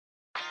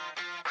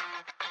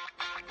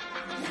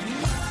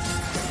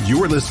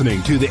You're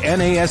listening to the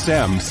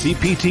NASM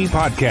CPT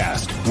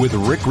podcast with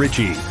Rick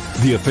Ritchie,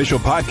 the official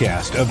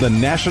podcast of the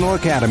National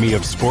Academy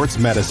of Sports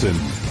Medicine.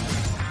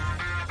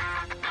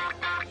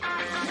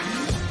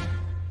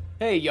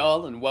 Hey,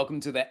 y'all, and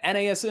welcome to the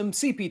NASM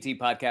CPT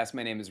podcast.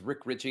 My name is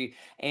Rick Ritchie,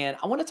 and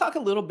I want to talk a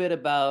little bit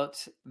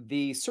about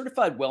the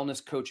Certified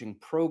Wellness Coaching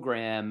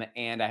Program,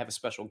 and I have a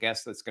special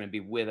guest that's going to be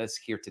with us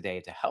here today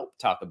to help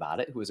talk about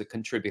it, who is a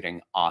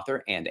contributing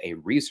author and a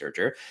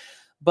researcher.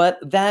 But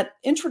that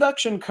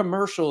introduction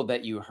commercial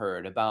that you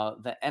heard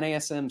about the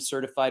NASM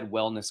Certified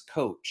Wellness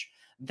Coach,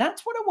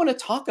 that's what I want to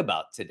talk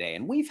about today.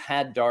 And we've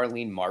had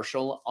Darlene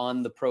Marshall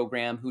on the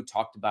program who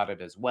talked about it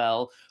as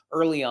well.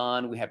 Early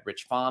on, we had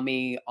Rich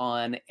Fahmy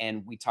on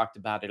and we talked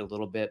about it a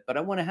little bit. But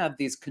I want to have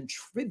these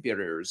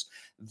contributors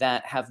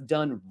that have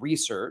done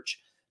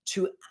research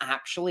to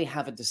actually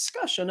have a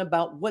discussion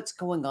about what's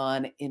going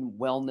on in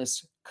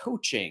wellness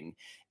coaching.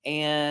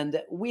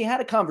 And we had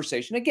a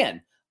conversation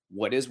again.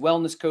 What is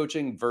wellness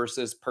coaching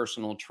versus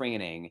personal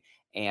training?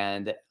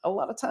 And a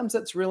lot of times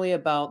that's really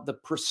about the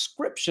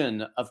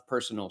prescription of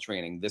personal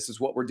training. This is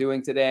what we're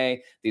doing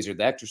today. These are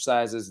the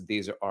exercises.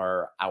 These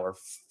are our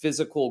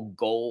physical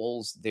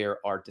goals. There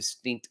are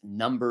distinct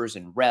numbers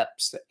and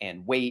reps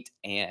and weight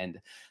and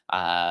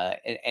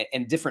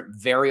different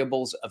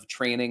variables of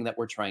training that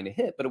we're trying to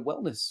hit. But a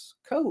wellness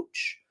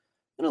coach,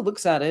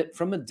 looks at it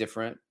from a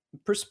different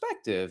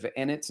perspective.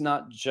 And it's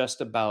not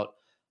just about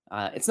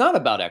it's not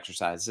about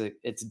exercise.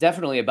 It's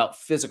definitely about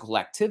physical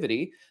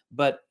activity,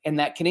 and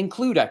that can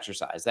include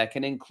exercise. That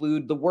can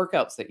include the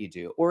workouts that you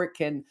do, or it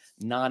can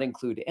not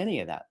include any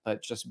of that,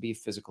 but just be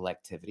physical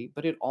activity.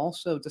 But it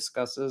also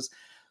discusses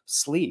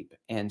sleep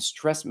and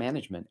stress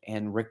management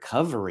and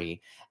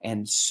recovery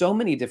and so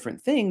many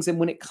different things. And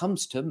when it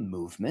comes to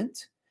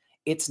movement,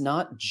 it's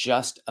not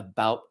just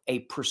about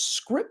a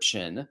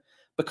prescription,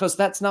 because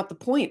that's not the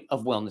point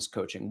of wellness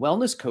coaching.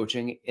 Wellness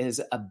coaching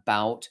is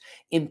about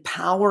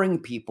empowering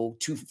people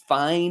to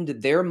find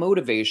their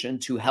motivation,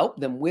 to help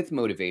them with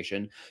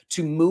motivation,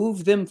 to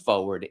move them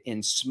forward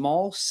in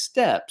small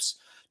steps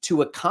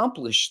to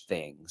accomplish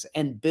things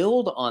and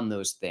build on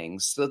those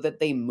things so that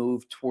they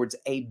move towards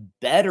a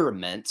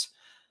betterment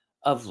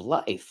of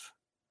life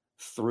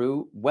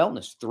through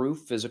wellness, through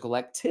physical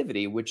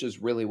activity, which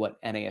is really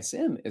what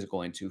NASM is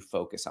going to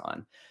focus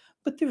on.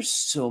 But there's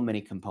so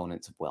many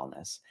components of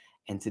wellness.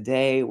 And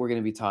today we're going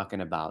to be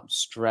talking about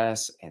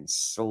stress and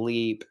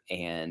sleep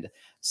and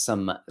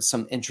some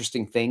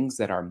interesting things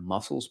that our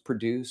muscles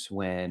produce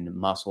when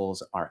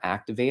muscles are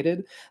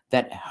activated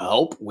that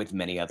help with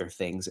many other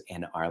things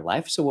in our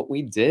life. So what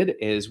we did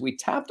is we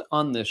tapped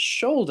on the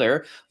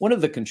shoulder, one of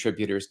the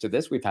contributors to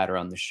this. We've had her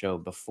on the show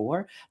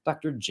before,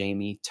 Dr.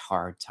 Jamie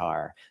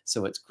Tartar.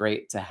 So it's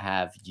great to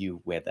have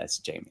you with us,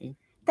 Jamie.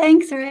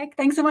 Thanks, Rick.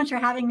 Thanks so much for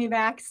having me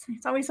back.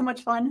 It's always so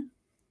much fun.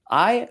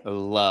 I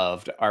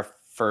loved our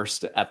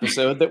first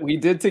episode that we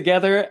did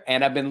together,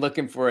 and I've been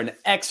looking for an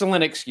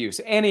excellent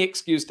excuse, any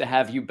excuse to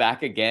have you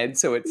back again.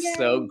 So it's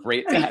so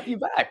great to have you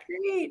back.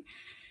 Great.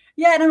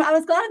 Yeah, and I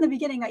was glad in the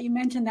beginning that you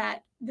mentioned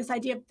that this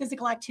idea of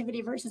physical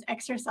activity versus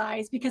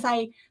exercise, because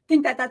I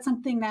think that that's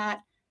something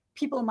that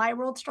people in my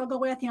world struggle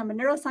with. I'm a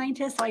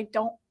neuroscientist, so I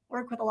don't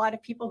work with a lot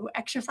of people who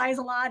exercise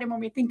a lot. And when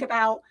we think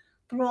about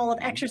the role of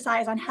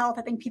exercise on health,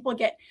 I think people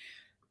get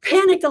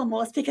panicked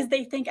almost because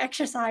they think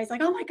exercise,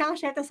 like, oh my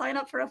gosh, I have to sign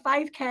up for a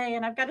 5K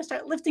and I've got to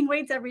start lifting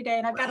weights every day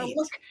and I've got to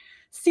look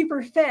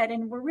super fit.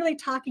 And we're really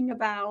talking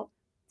about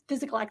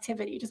physical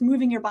activity, just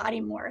moving your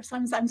body more. So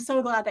I'm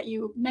so glad that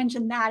you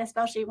mentioned that,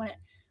 especially when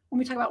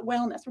we talk about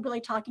wellness, we're really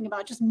talking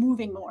about just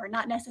moving more,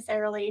 not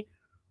necessarily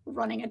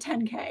running a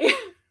 10K.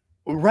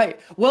 Right.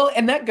 Well,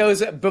 and that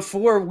goes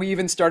before we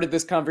even started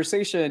this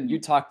conversation, you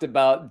talked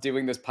about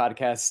doing this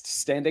podcast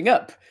standing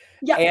up.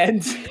 Yeah.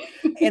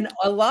 And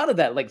a lot of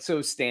that, like,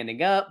 so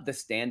standing up, the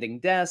standing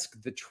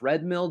desk, the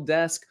treadmill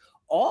desk,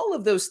 all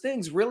of those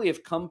things really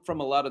have come from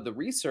a lot of the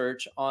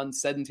research on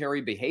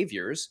sedentary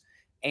behaviors.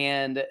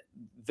 And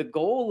the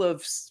goal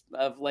of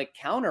like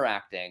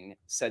counteracting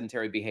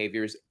sedentary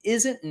behaviors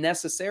isn't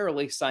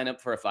necessarily sign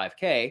up for a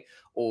 5K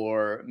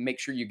or make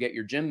sure you get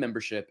your gym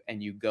membership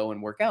and you go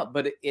and work out,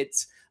 but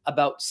it's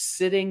about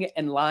sitting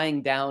and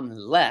lying down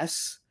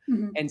less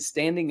and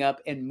standing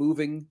up and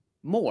moving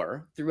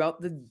more throughout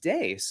the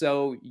day.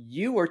 So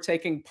you are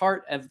taking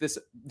part of this,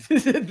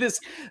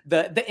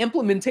 the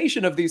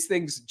implementation of these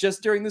things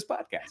just during this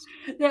podcast.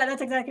 Yeah,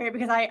 that's exactly right.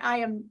 Because I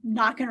am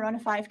not going to run a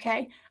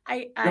 5K.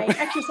 I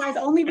exercise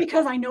only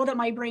because I know that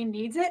my brain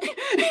needs it.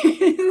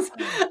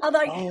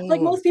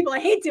 Like most people, I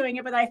hate doing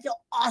it, but I feel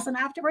awesome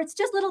afterwards.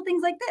 Just little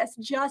things like this,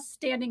 just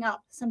standing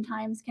up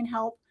sometimes can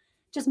help.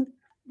 Just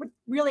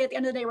really at the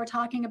end of the day, we're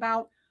talking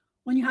about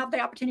when you have the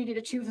opportunity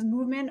to choose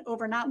movement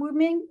over not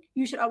moving,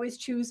 you should always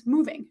choose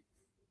moving.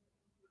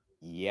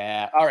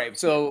 Yeah. All right.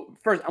 So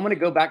first, I'm going to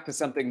go back to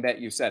something that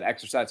you said,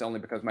 exercise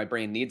only because my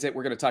brain needs it.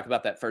 We're going to talk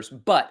about that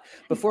first. But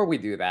before we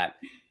do that,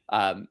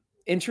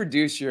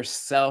 introduce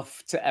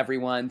yourself to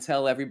everyone.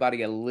 Tell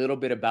everybody a little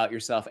bit about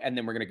yourself, and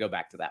then we're going to go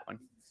back to that one.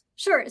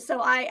 Sure.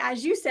 So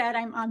as you said,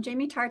 I'm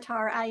Jamie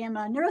Tartar. I am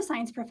a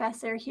neuroscience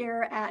professor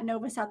here at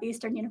Nova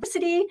Southeastern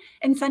University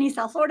in sunny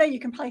South Florida.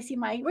 You can probably see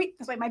my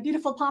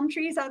beautiful palm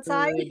trees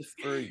outside. Good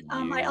for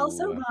I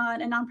also you.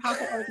 run a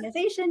nonprofit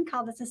organization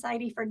called the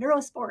Society for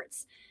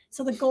Neurosports.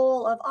 So the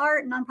goal of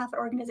our nonprofit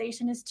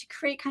organization is to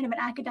create kind of an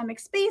academic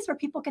space where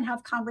people can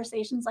have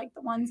conversations like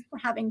the ones we're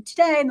having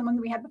today and the ones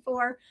we had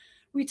before.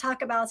 We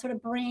talk about sort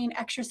of brain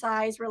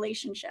exercise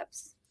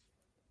relationships.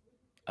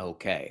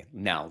 Okay,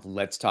 now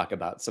let's talk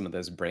about some of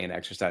those brain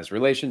exercise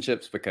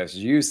relationships because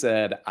you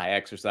said I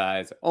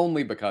exercise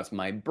only because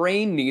my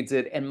brain needs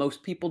it, and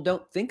most people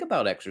don't think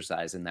about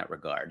exercise in that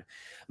regard.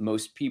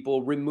 Most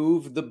people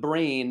remove the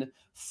brain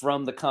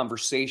from the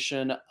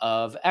conversation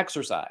of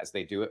exercise.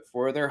 They do it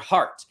for their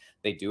heart,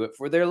 they do it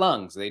for their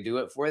lungs, they do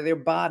it for their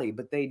body,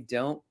 but they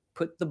don't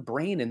put the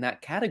brain in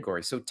that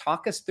category. So,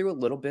 talk us through a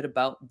little bit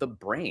about the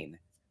brain.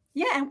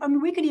 Yeah, and I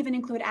mean, we could even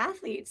include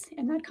athletes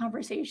in that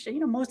conversation.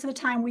 Most of the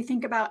time we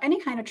think about any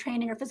kind of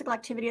training or physical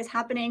activity as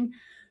happening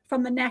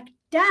from the neck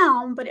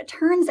down, but it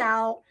turns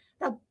out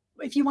that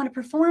if you want to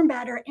perform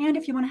better and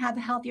if you want to have a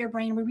healthier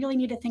brain, we really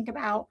need to think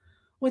about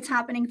what's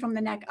happening from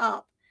the neck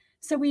up.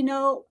 So we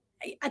know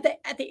at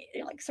the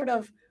like sort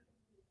of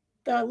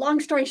the long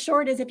story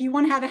short is if you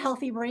want to have a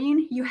healthy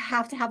brain, you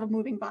have to have a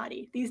moving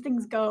body. These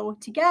things go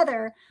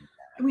together.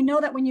 And we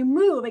know that when you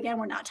move, again,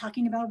 we're not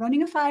talking about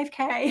running a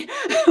 5K.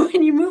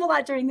 When you move a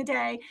lot during the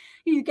day,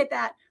 you get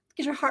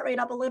your heart rate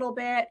up a little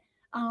bit.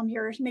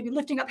 You're maybe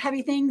lifting up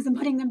heavy things and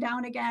putting them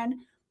down again.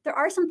 There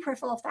are some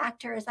peripheral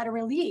factors that are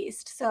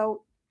released.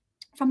 So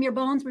from your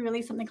bones, we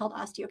release something called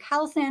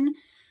osteocalcin.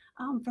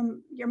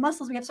 From your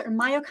muscles, we have certain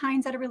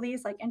myokines that are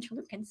released, like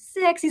interleukin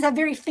 6. These have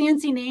very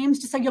fancy names,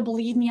 just so you'll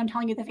believe me. I'm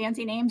telling you the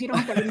fancy names. You don't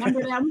have to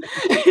remember them.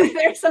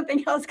 There's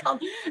something else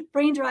called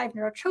brain-derived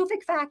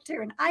neurotrophic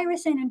factor and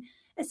irisin. And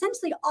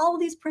essentially, all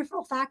of these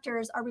peripheral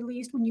factors are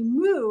released when you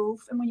move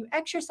and when you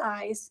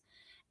exercise.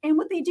 And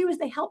what they do is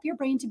they help your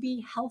brain to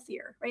be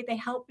healthier, right? They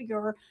help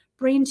your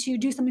brain to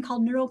do something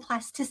called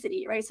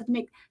neuroplasticity, right? So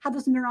to have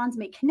those neurons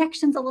make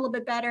connections a little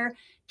bit better,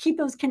 keep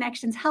those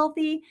connections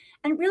healthy,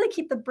 and really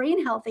keep the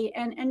brain healthy.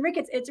 And Rick,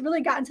 it's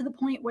really gotten to the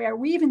point where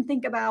we even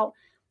think about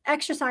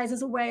exercise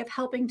as a way of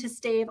helping to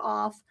stave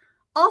off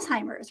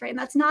Alzheimer's, right? And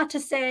that's not to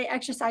say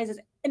exercise is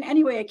in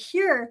any way a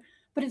cure,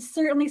 but it's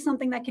certainly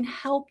something that can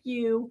help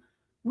you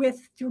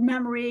with your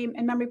memory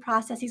and memory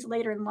processes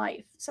later in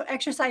life. So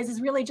exercise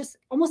is really just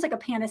almost like a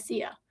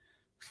panacea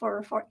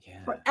for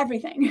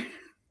everything.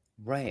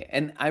 Right.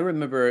 And I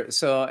remember,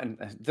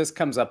 and this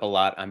comes up a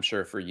lot, I'm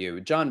sure, for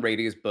you. John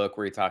Rady's book,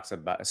 where he talks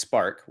about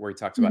Spark, where he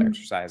talks about Mhm.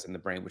 exercise in the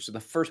brain, which is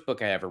the first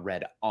book I ever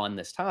read on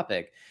this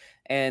topic.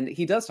 And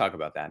he does talk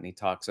about that. And he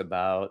talks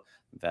about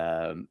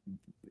the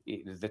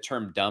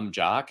term dumb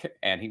jock.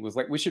 And he was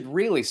like, we should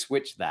really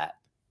switch that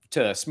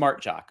to smart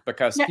jock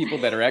because Yeah. people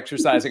that are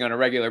exercising on a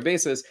regular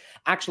basis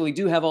actually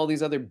do have all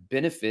these other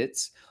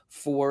benefits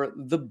for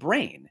the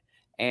brain.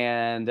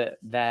 And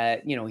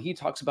that, he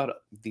talks about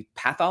the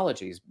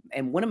pathologies.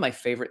 And one of my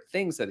favorite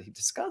things that he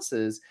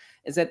discusses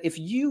is that if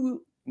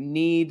you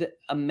need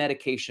a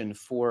medication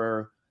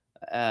for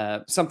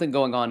something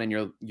going on in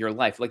your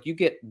life, like you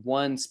get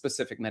one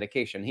specific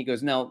medication, he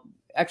goes, now,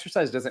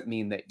 exercise doesn't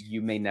mean that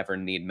you may never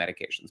need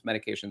medications.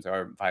 Medications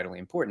are vitally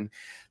important.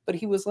 But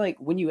he was like,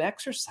 when you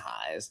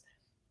exercise,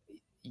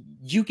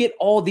 you get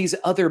all these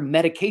other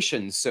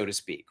medications, so to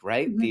speak,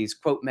 right? Mhm. These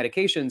quote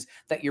medications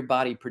that your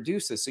body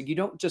produces. So you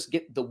don't just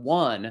get the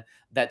one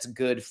that's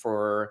good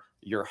for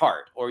your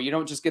heart, or you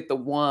don't just get the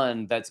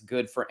one that's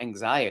good for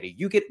anxiety.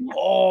 You get Yeah.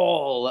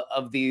 all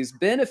of these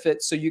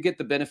benefits. So you get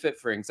the benefit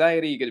for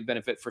anxiety, you get a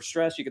benefit for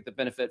stress, you get the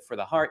benefit for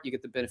the heart, you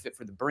get the benefit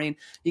for the brain,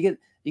 you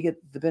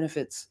get the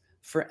benefits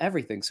for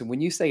everything. So when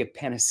you say a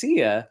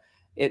panacea,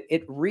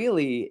 it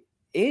really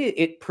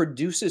it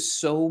produces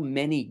so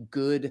many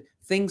good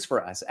things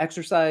for us.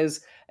 Exercise,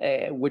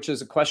 which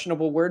is a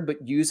questionable word,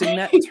 but using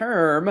that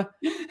term,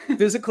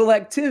 physical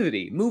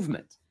activity,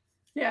 movement.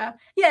 Yeah.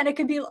 Yeah. And it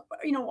could be,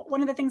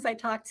 one of the things I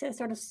talk to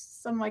sort of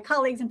some of my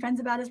colleagues and friends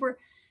about is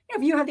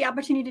if you have the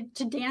opportunity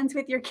to dance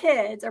with your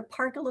kids or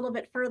park a little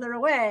bit further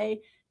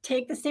away,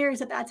 take the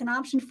stairs if that's an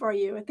option for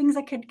you, things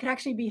that could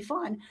actually be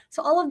fun.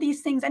 So all of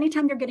these things,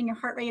 anytime you're getting your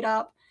heart rate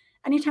up,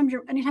 anytime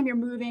you're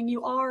moving,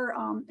 you are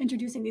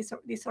introducing these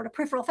sort of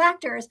peripheral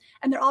factors,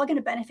 and they're all going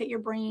to benefit your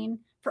brain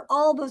for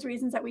all those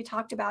reasons that we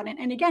talked about.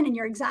 And again, and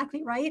you're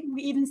exactly right,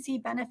 we even see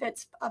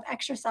benefits of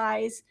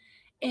exercise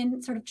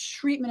in sort of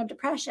treatment of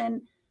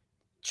depression,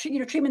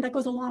 treatment that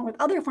goes along with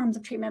other forms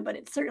of treatment, but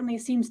it certainly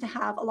seems to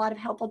have a lot of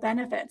helpful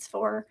benefits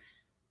for,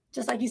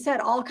 just like you said,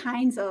 all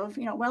kinds of,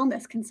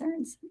 wellness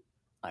concerns.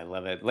 I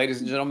love it. Ladies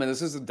and gentlemen,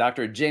 this is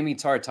Dr. Jamie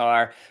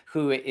Tartar,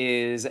 who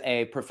is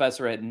a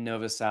professor at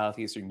Nova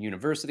Southeastern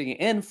University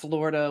in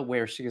Florida,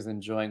 where she is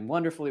enjoying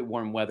wonderfully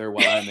warm weather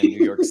while I'm in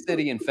New York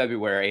City in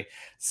February.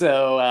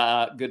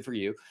 So good for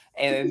you.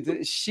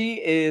 And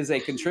she is a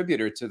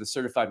contributor to the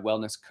Certified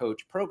Wellness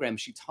Coach program.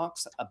 She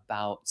talks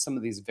about some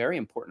of these very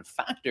important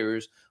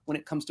factors when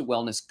it comes to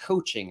wellness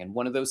coaching. And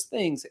one of those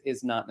things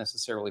is not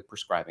necessarily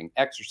prescribing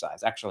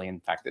exercise. Actually, in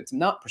fact, it's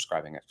not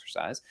prescribing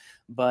exercise,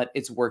 but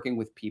it's working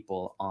with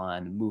people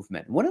on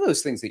movement. One of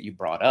those things that you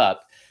brought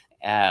up,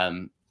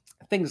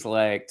 things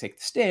like take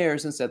the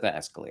stairs instead of the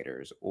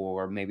escalators,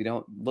 or maybe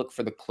don't look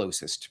for the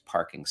closest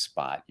parking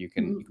spot. You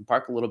can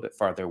park a little bit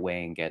farther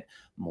away and get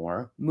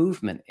more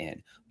movement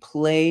in.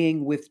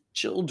 Playing with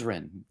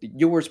children,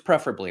 yours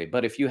preferably,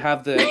 but if you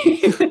have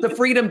the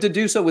freedom to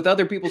do so with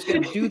other people's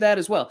kids, do that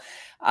as well.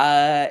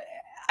 I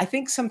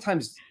think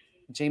sometimes,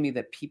 Jamie,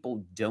 that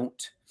people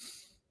don't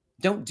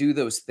do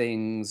those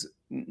things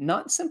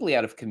not simply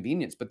out of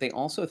convenience, but they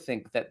also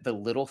think that the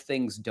little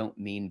things don't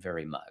mean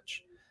very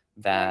much.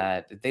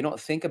 That they don't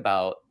think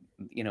about,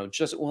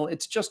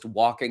 it's just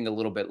walking a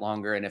little bit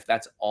longer. And if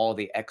that's all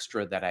the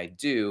extra that I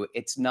do,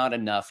 it's not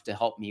enough to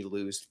help me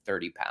lose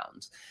 30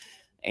 pounds.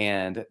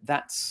 And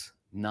that's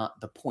not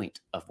the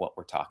point of what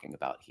we're talking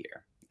about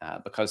here.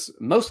 Because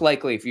most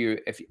likely, if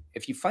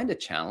you find a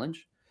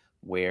challenge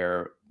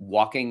where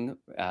walking,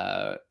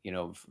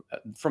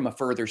 from a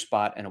further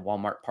spot in a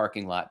Walmart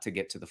parking lot to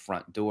get to the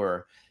front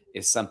door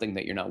is something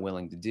that you're not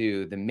willing to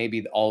do, then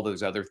maybe all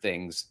those other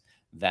things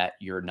that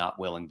you're not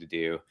willing to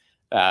do,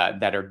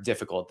 that are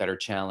difficult, that are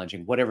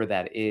challenging, whatever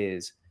that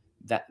is,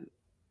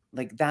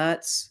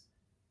 that's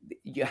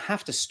you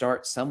have to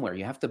start somewhere.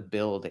 You have to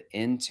build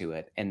into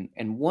it. And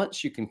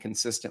once you can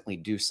consistently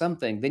do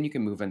something, then you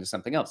can move into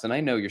something else. And I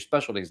know your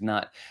specialty is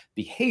not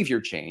behavior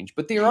change,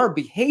 but there are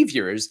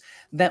behaviors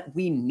that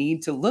we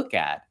need to look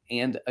at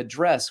and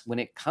address when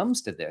it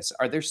comes to this.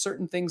 Are there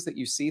certain things that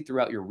you see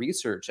throughout your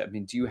research? I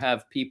mean, do you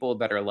have people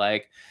that are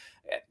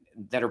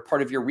that are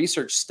part of your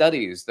research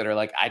studies that are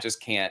like, I just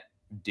can't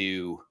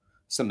do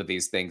some of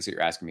these things that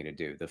you're asking me to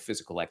do, the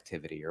physical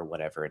activity or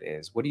whatever it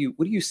is? What do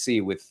you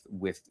see with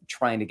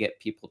trying to get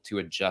people to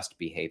adjust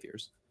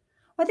behaviors?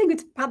 Well, I think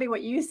it's probably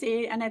what you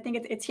see, and I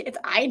think it's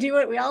I do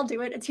it, we all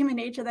do it. It's human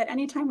nature that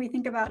anytime we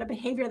think about a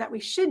behavior that we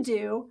should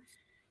do,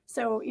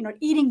 so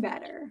eating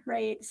better,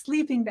 right,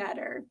 sleeping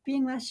better,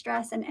 being less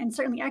stressed, and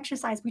certainly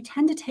exercise, we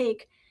tend to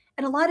take,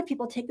 and a lot of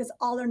people take this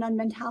all or none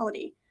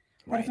mentality.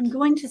 That if I'm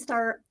going to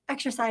start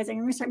exercising,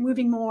 I'm going to start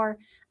moving more,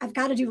 I've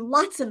got to do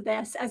lots of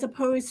this, as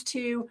opposed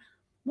to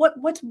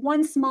what's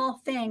one small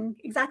thing,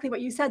 exactly what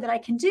you said, that I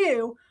can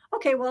do.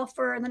 Okay, well,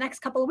 for the next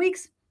couple of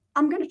weeks,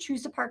 I'm going to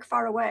choose to park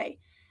far away.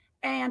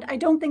 And I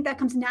don't think that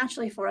comes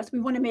naturally for us. We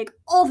want to make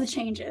all the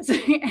changes.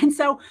 And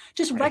so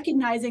just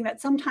recognizing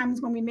that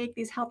sometimes when we make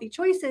these healthy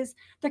choices,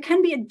 there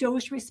can be a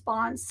dose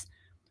response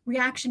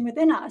reaction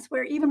within us,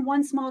 where even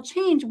one small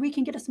change, we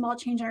can get a small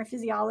change in our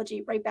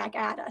physiology right back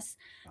at us.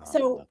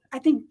 So I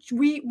think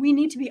we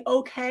need to be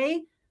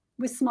okay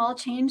with small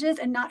changes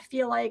and not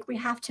feel like we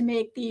have to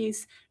make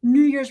these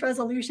New Year's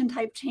resolution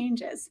type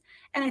changes.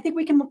 And I think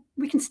we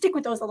can stick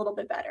with those a little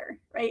bit better,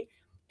 right?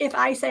 If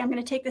I say I'm going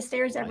to take the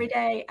stairs every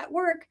day at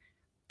work,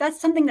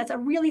 that's something that's a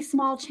really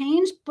small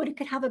change, but it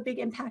could have a big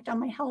impact on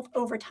my health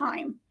over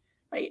time,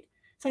 right?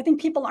 So I think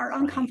people are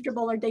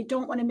uncomfortable, or they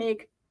don't want to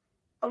make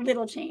a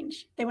little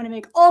change. They want to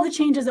make all the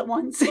changes at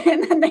once,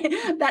 and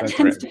then that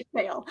tends to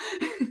fail.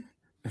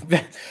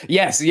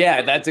 Yes,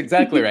 yeah, that's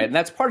exactly right. And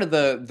that's part of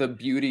the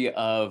beauty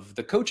of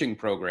the coaching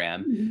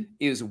program,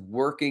 is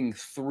working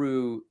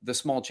through the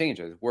small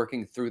changes,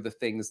 working through the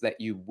things that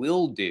you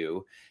will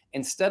do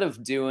instead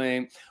of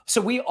doing.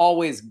 So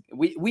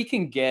we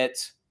can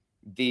get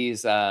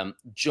these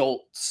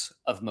jolts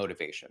of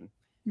motivation.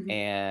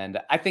 And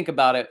I think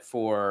about it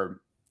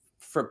for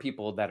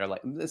people that are like,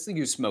 let's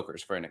use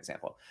smokers for an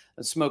example.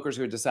 Smokers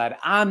who decide,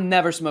 I'm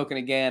never smoking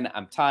again.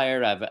 I'm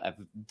tired. I've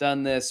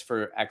done this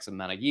for X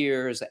amount of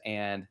years,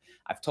 and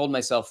I've told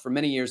myself for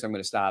many years I'm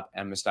going to stop,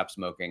 and I'm going to stop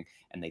smoking.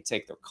 And they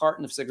take their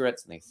carton of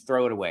cigarettes and they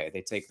throw it away.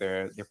 They take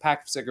their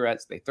pack of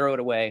cigarettes, they throw it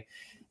away.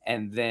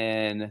 And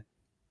then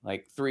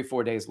like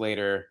 3-4 days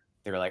later,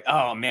 they're like,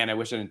 oh man, I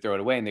wish I didn't throw it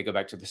away. And they go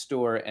back to the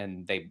store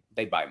and they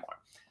buy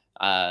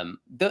more.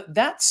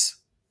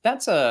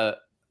 That's a,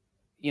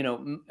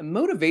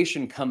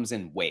 motivation comes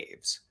in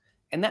waves,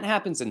 and that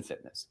happens in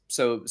fitness.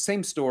 So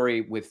same story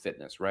with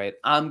fitness, right?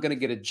 I'm going to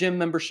get a gym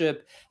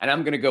membership and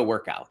I'm going to go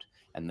work out,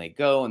 and they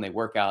go and they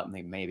work out, and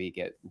they maybe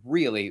get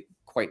really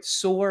quite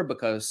sore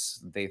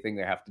because they think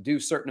they have to do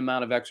a certain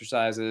amount of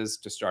exercises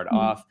to start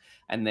off.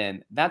 And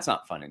then that's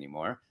not fun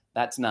anymore.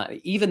 That's not,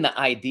 even the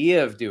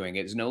idea of doing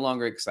it is no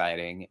longer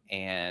exciting.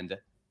 And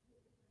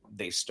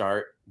the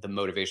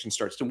motivation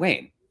starts to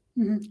wane.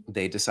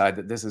 They decide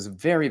that this is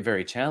very,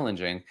 very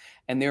challenging,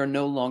 and there are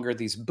no longer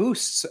these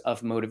boosts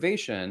of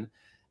motivation.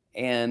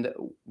 And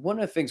one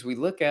of the things we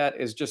look at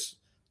is just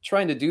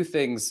trying to do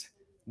things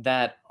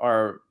that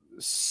are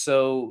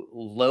so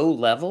low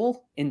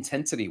level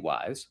intensity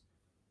wise,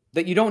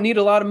 that you don't need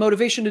a lot of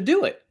motivation to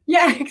do it.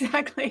 Yeah,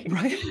 exactly.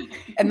 Right.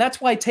 And that's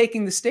why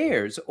taking the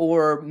stairs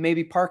or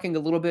maybe parking a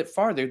little bit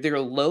farther, they're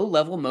low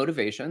level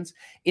motivations.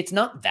 It's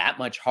not that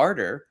much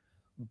harder,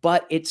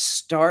 but it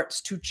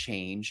starts to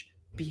change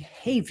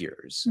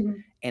behaviors.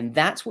 Mhm. And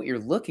that's what you're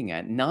looking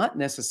at, not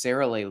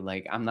necessarily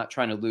like, I'm not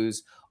trying to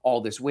lose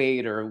all this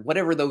weight or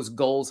whatever those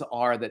goals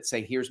are that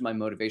say, here's my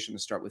motivation to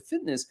start with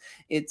fitness.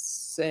 It's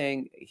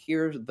saying,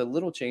 here's the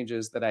little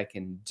changes that I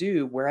can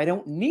do where I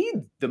don't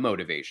need the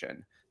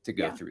motivation to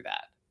go Yeah. through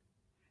that.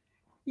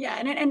 Yeah,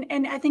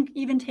 and I think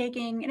even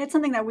taking, and it's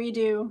something that we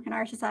do in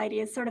our society,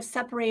 is sort of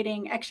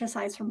separating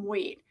exercise from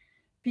weight,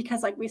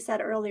 because like we said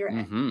earlier,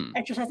 Mm-hmm.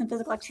 exercise and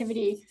physical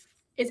activity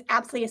is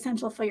absolutely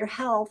essential for your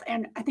health,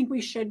 and I think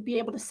we should be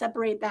able to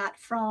separate that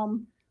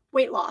from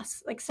weight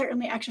loss. Like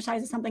certainly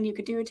exercise is something you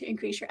could do to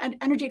increase your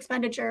energy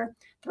expenditure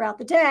throughout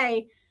the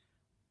day,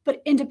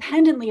 but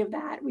independently of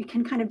that, we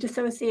can kind of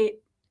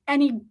dissociate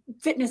any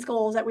fitness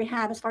goals that we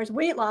have as far as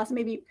weight loss,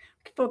 maybe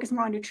focus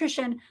more on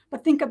nutrition,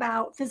 but think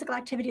about physical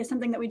activity as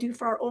something that we do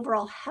for our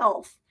overall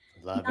health.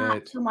 Love Not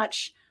it. so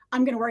much,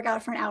 I'm going to work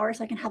out for an hour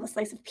so I can have a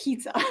slice of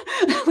pizza.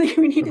 Like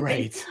we need to think,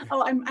 Right.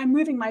 oh, I'm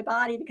moving my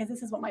body because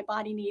this is what my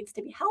body needs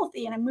to be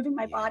healthy. And I'm moving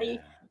my body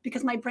Yeah.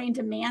 because my brain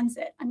demands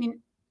it. I mean,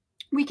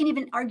 we can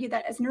even argue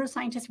that as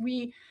neuroscientists,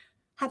 we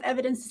have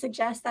evidence to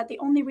suggest that the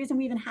only reason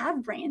we even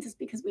have brains is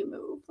because we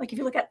move. Like if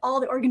you look at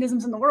all the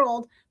organisms in the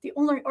world, the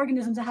only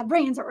organisms that have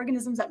brains are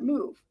organisms that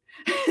move.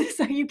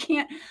 So you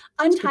can't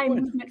That's a good untie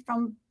point. movement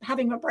from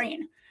having a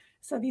brain.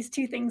 So these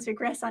two things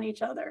regress on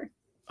each other.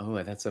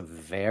 Oh, that's a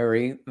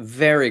very,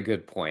 very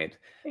good point.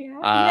 Yeah, yeah.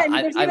 Uh, I mean,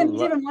 I, there's I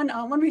even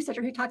one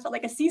researcher who talks about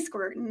like a sea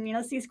squirt,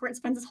 and sea squirt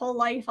spends his whole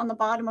life on the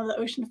bottom of the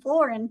ocean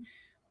floor, and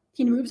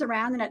he moves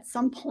around, and at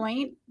some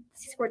point,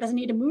 sea squirt doesn't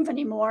need to move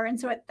anymore, and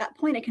so at that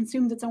point, it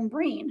consumes its own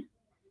brain,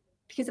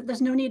 because if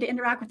there's no need to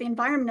interact with the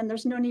environment and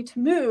there's no need to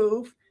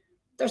move,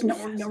 there's no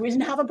reason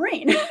to have a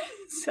brain.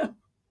 So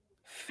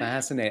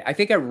Fascinating. I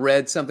think I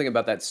read something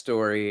about that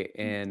story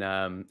in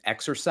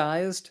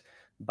Exercised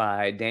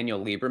by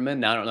Daniel Lieberman.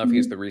 Now, I don't know if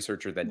he's mhm. the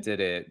researcher that did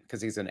it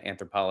because he's an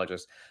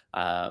anthropologist,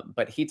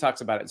 but he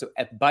talks about it. So,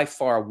 by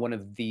far, one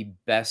of the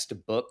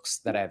best books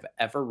that I've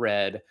ever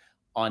read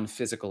on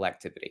physical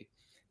activity,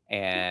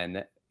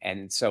 and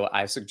so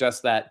I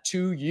suggest that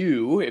to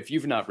you if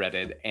you've not read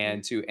it,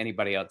 and to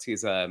anybody else.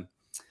 He's a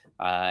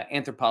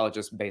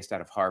anthropologist based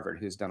out of Harvard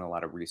who's done a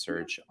lot of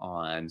research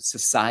on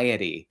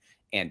society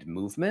and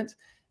movement.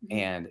 Mhm.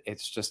 And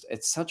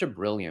it's such a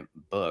brilliant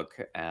book.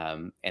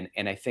 And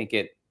I think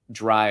it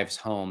drives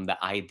home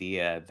the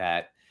idea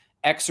that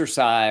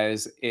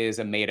exercise is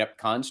a made up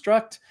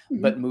construct,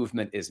 but Mhm.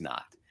 movement is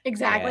not.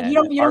 Exactly. You And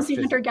don't you don't our see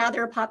phys-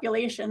 hunter-gatherer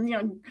populations,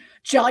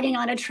 jogging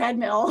on a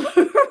treadmill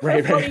for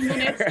right, 40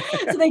 minutes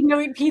so they can go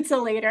eat pizza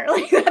later.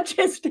 Like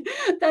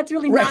that's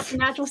really not the right.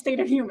 natural state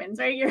of humans,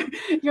 right?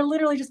 You're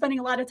literally just spending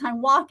a lot of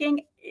time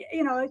walking.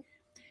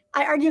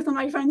 I argue with one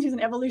of my friends who's an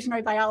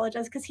evolutionary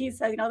biologist because he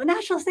says, the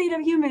natural state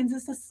of humans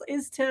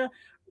is to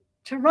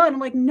run. I'm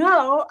like,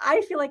 no,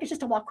 I feel like it's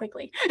just to walk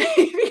quickly.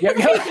 Yep,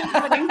 Because I hate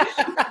running.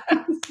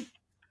 yep.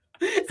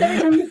 So every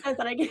time he says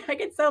that, I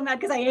get so mad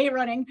because I hate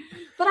running,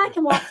 but I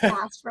can walk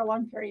fast for a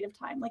long period of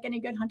time, like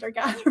any good hunter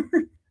gatherer.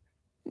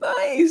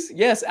 Nice.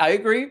 Yes, I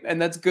agree. And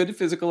that's good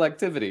physical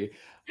activity.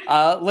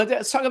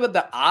 Let's talk about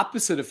the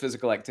opposite of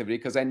physical activity,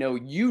 because I know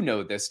you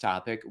know this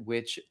topic,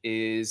 which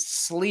is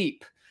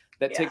sleep.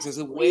 That Yeah, takes us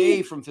away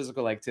sleep. from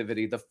physical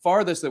activity, the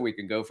farthest that we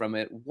can go from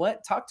it.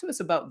 Talk to us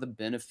about the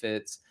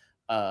benefits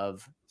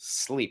of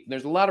sleep.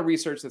 There's a lot of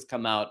research that's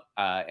come out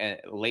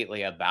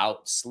lately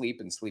about sleep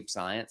and sleep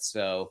science.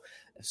 So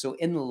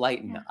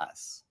enlighten Yeah.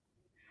 us.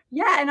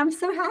 Yeah, and I'm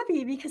so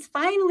happy because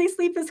finally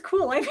sleep is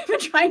cool. I've been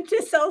trying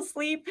to sell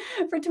sleep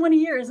for 20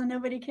 years and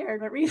nobody cared,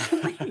 but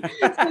recently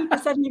sleep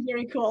is suddenly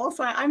very cool.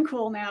 So I'm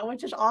cool now,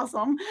 which is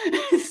awesome.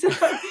 So,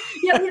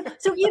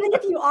 so even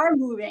if you are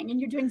moving and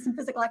you're doing some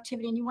physical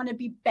activity and you want to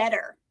be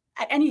better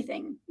at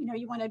anything,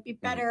 you want to be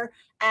Mhm. better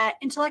at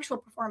intellectual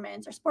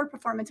performance or sport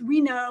performance,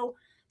 we know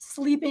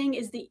sleeping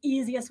is the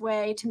easiest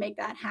way to make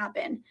that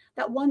happen.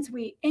 That once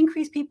we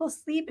increase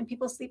people's sleep and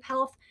people's sleep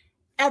health,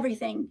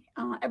 everything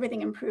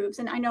improves.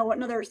 And I know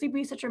another sleep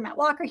researcher, Matt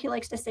Walker, he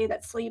likes to say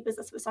that sleep is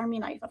the Swiss Army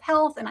knife of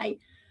health. And I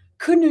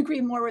couldn't agree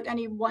more with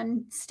any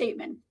one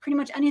statement. Pretty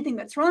much anything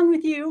that's wrong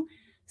with you,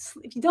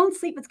 if you don't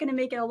sleep, it's going to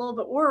make it a little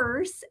bit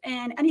worse.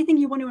 And anything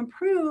you want to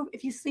improve,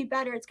 if you sleep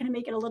better, it's going to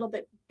make it a little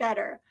bit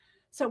better.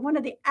 So one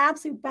of the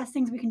absolute best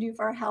things we can do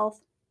for our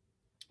health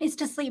is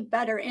to sleep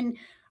better. And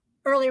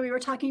earlier we were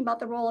talking about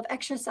the role of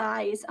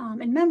exercise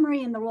in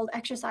memory, and the role of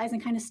exercise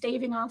and kind of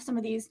staving off some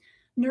of these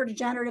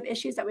neurodegenerative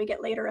issues that we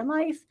get later in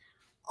life.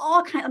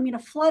 A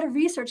flood of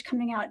research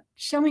coming out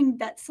showing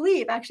that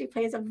sleep actually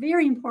plays a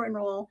very important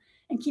role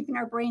in keeping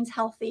our brains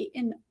healthy,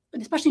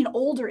 especially in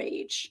older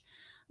age.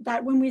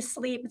 That when we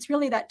sleep, it's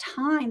really that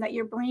time that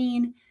your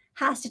brain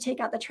has to take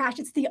out the trash.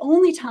 It's the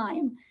only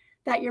time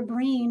that your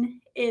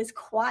brain is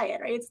quiet,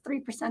 right? It's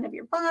 3% of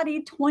your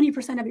body,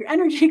 20% of your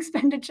energy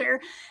expenditure,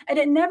 and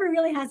it never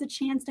really has a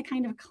chance to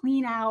kind of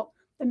clean out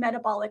the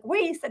metabolic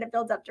waste that it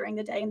builds up during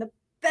the day. And the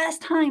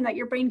best time that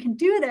your brain can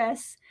do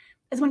this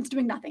is when it's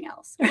doing nothing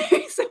else.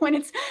 Right? So when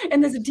it's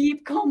in this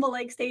deep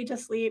coma-like stage of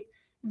sleep,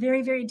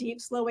 very, very deep,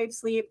 slow wave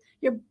sleep,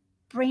 your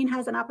brain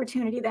has an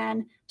opportunity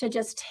then to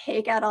just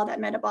take out all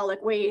that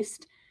metabolic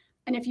waste.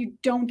 And if you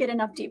don't get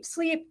enough deep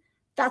sleep,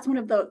 that's one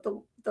of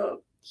the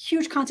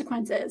huge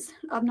consequences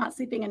of not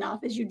sleeping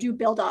enough is you do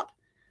build up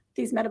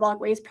these metabolic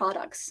waste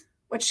products,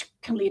 which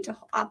can lead to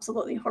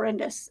absolutely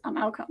horrendous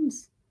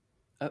outcomes.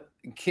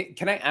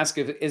 Can I ask,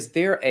 is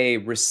there a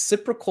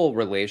reciprocal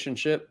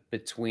relationship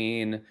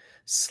between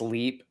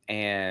sleep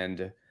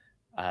and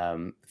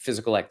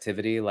physical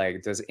activity?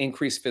 Like, does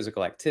increased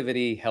physical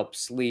activity help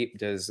sleep?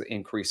 Does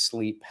increased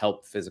sleep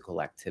help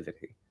physical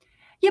activity?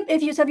 Yep.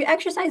 If you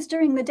exercise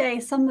during the day,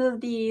 some of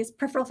these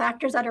peripheral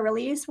factors that are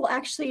released will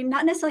actually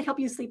not necessarily help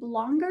you sleep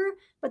longer,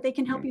 but they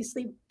can help you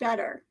sleep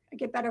better,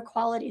 get better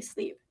quality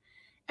sleep.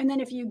 And then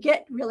if you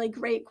get really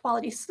great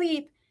quality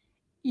sleep,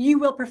 you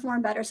will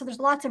perform better. So there's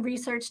lots of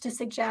research to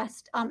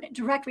suggest,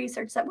 direct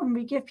research, that when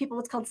we give people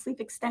what's called sleep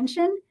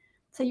extension,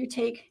 so you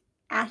take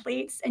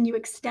athletes and you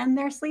extend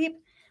their sleep,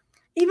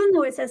 even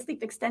though it says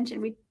sleep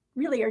extension, we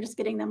really are just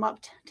getting them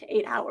up to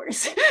 8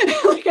 hours,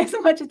 like as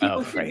much as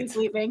people should be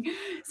sleeping.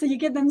 So you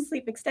give them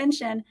sleep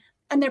extension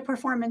and their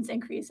performance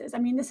increases. I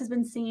mean, this has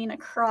been seen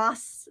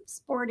across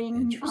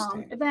sporting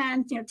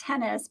events,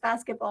 tennis,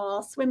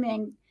 basketball,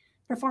 swimming.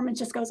 Performance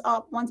just goes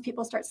up once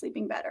people start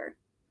sleeping better.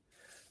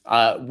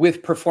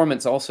 With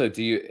performance also,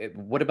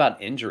 what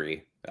about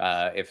injury?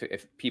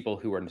 If people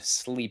who are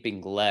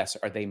sleeping less,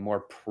 are they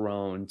more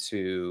prone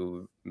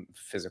to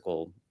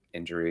physical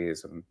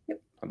injuries and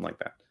something like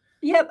that?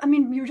 Yep. I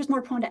mean, you're just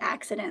more prone to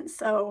accidents.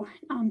 So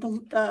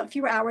the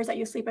fewer hours that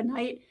you sleep at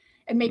night,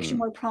 it makes you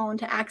more prone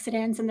to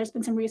accidents. And there's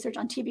been some research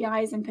on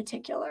TBIs in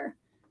particular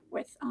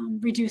with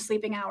reduced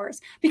sleeping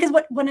hours. Because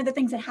one of the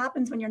things that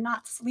happens when you're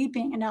not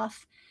sleeping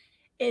enough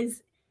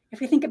is, if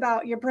we think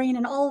about your brain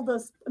and all of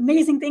those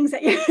amazing things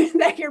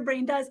that your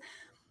brain does,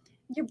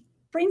 your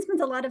brain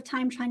spends a lot of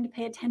time trying to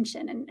pay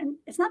attention, and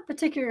it's not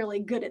particularly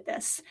good at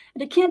this,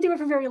 and it can't do it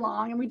for very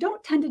long, and we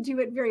don't tend to do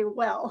it very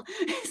well.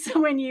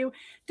 So when you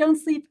don't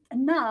sleep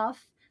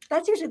enough,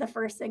 that's usually the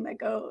first thing that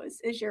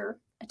goes, is your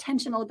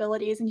attentional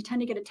abilities, and you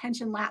tend to get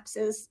attention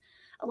lapses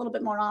a little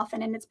bit more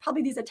often, and it's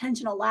probably these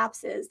attentional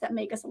lapses that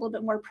make us a little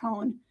bit more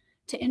prone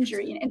to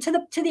injury, and to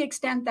the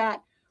extent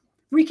that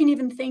we can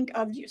even think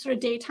of sort of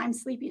daytime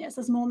sleepiness,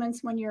 those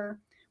moments when you're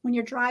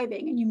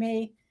driving and you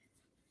may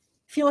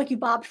feel like you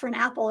bobbed for an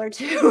apple or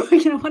two,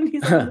 one of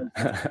these.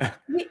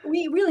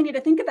 we really need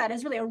to think of that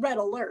as really a red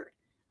alert,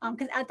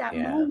 because at that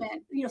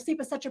moment,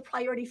 sleep is such a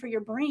priority for your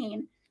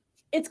brain.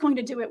 It's going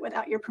to do it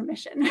without your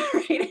permission,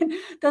 right? And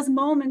those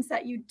moments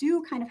that you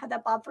do kind of have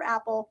that bob for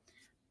apple,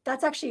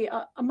 that's actually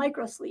a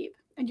micro sleep,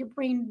 and your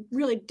brain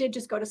really did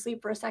just go to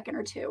sleep for a second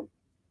or two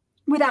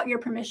without your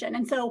permission.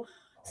 And so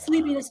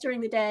sleepiness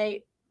during the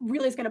day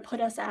really is going to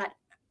put us at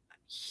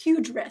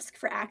huge risk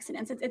for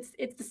accidents.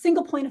 It's the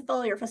single point of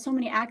failure for so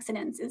many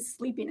accidents is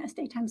sleepiness,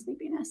 daytime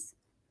sleepiness.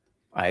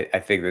 I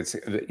think that's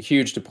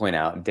huge to point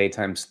out.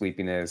 Daytime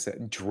sleepiness,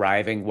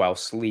 driving while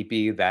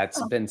sleepy, that's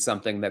been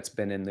something that's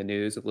been in the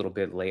news a little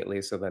bit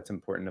lately. So that's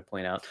important to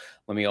point out.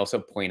 Let me also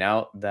point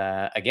out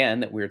that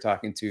we're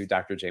talking to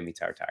Dr. Jamie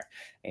Tartar,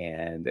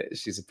 and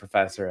she's a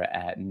professor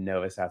at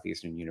Nova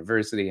Southeastern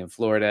University in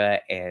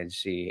Florida, and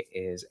she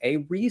is a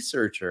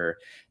researcher.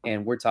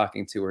 And we're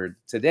talking to her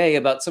today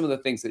about some of the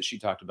things that she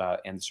talked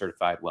about in the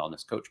Certified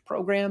Wellness Coach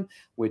program,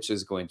 which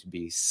is going to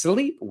be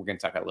sleep. We're going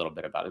to talk a little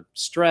bit about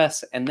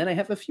stress, and then I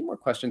have a few more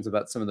questions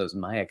about some of those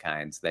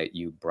myokines that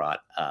you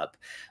brought up.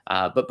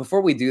 But before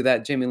we do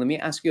that, Jamie, let me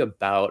ask you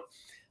about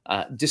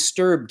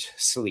disturbed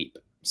sleep.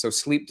 So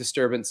sleep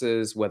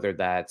disturbances, whether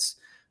that's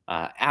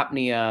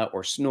apnea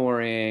or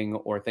snoring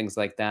or things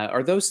like that,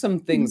 are those some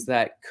things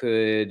that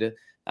could,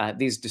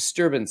 these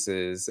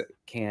disturbances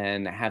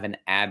can have an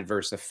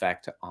adverse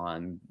effect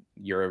on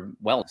your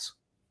wellness?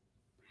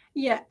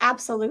 Yeah,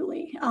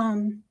 absolutely.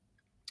 And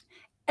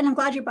I'm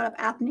glad you brought up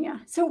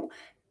apnea. So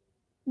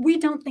we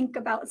don't think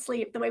about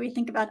sleep the way we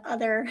think about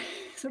other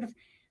sort of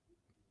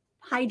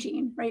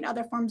hygiene, right?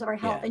 Other forms of our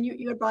health. And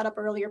you had brought up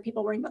earlier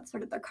people worrying about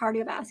sort of their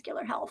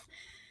cardiovascular health.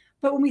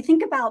 But when we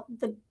think about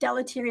the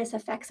deleterious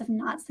effects of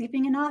not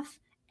sleeping enough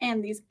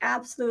and these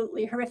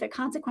absolutely horrific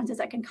consequences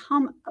that can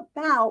come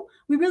about,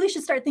 we really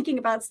should start thinking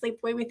about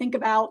sleep the way we think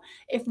about,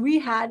 if we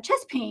had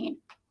chest pain,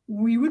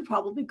 we would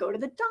probably go to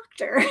the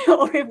doctor.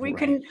 Or if we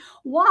couldn't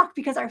walk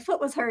because our foot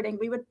was hurting,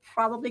 we would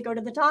probably go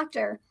to the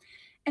doctor.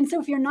 And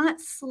so if you're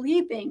not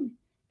sleeping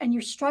and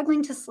you're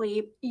struggling to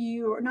sleep,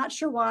 you're not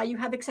sure why, you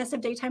have excessive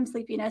daytime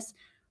sleepiness,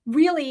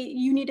 really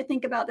you need to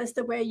think about this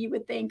the way you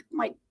would think,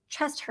 my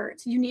chest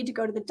hurts. You need to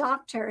go to the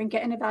doctor and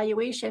get an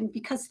evaluation,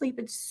 because sleep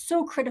is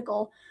so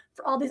critical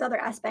for all these other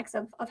aspects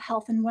of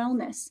health and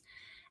wellness.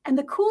 And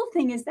the cool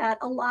thing is that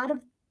a lot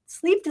of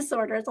sleep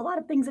disorders, a lot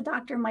of things a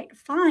doctor might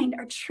find,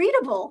 are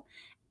treatable.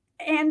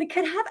 And it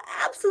could have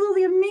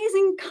absolutely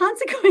amazing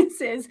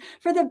consequences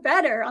for the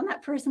better on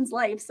that person's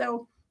life.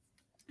 So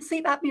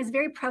sleep apnea is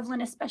very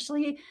prevalent,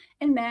 especially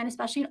in men,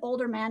 especially in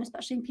older men,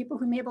 especially in people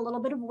who may have a little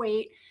bit of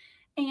weight.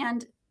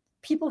 And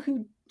people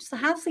who just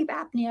have sleep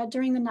apnea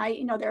during the night,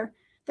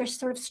 they're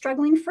sort of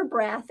struggling for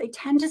breath. They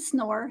tend to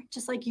snore,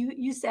 just like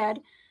you said,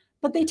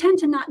 but they tend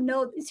to not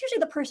know. It's usually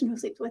the person who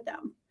sleeps with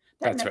them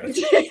that That's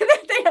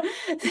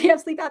right. they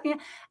have sleep apnea.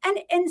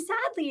 And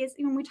sadly, is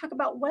when we talk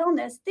about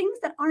wellness, things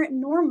that aren't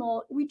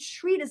normal, we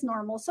treat as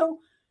normal. So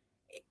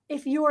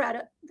if you're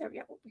at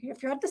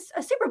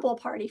a Super Bowl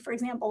party, for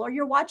example, or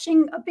you're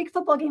watching a big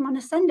football game on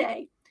a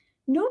Sunday,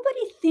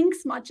 nobody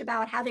thinks much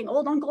about having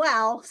old Uncle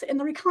Al sit in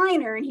the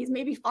recliner and he's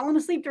maybe fallen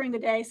asleep during the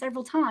day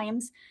several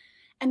times.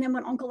 And then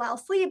when Uncle Al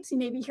sleeps, you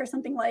maybe hear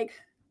something like,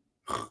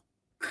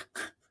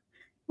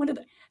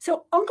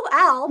 so Uncle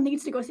Al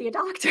needs to go see a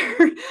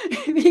doctor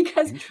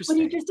because what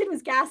he just did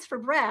was gasp for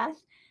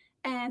breath.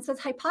 And so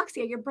it's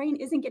hypoxia. Your brain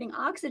isn't getting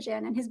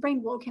oxygen, and his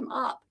brain woke him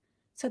up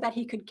so that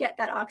he could get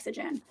that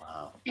oxygen.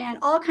 Wow. And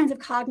all kinds of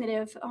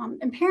cognitive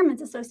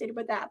impairments associated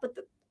with that. But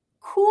the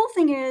cool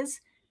thing is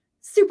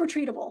super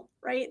treatable,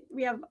 right?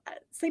 We have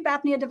sleep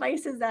apnea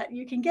devices that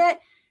you can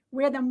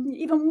wear them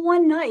even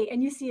one night,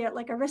 and you see it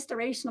like a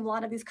restoration of a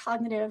lot of these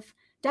cognitive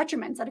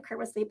detriments that occur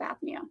with sleep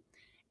apnea,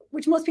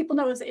 which most people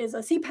know is a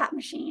CPAP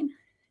machine.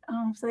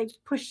 So they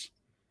push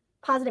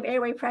positive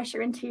airway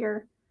pressure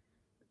into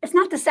it's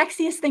not the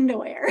sexiest thing to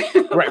wear.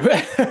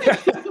 Right.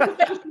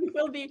 You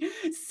will be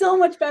so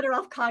much better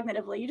off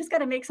cognitively. You just got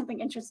to make something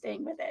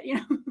interesting with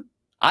it,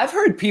 I've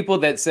heard people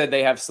that said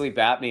they have sleep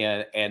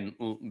apnea and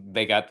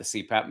they got the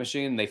CPAP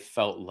machine. They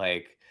felt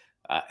like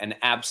an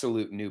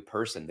absolute new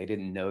person. They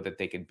didn't know that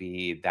they could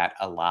be that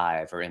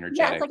alive or energetic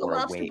Yeah, it's like or a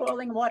lobster awake.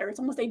 boiling water. It's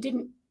almost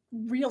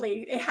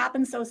it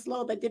happened so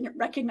slow they didn't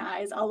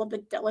recognize all of the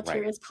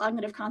deleterious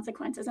cognitive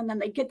consequences. And then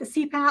they get the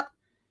CPAP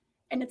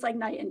and it's like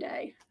night and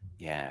day.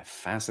 Yeah,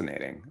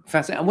 fascinating.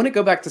 Fascinating. I want to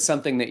go back to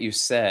something that you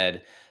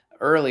said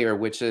earlier,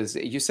 which is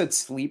you said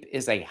sleep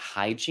is a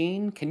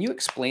hygiene. Can you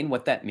explain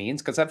what that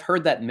means? Because I've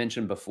heard that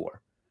mentioned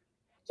before.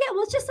 Yeah,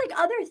 well, it's just like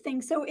other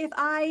things. So if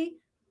I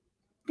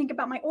think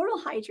about my oral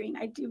hygiene,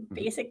 I do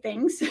basic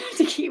things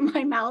to keep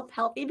my mouth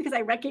healthy because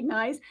I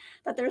recognize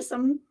that there's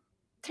some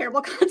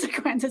terrible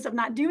consequences of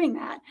not doing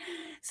that.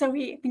 So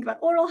we think about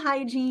oral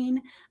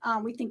hygiene.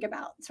 We think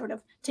about sort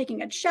of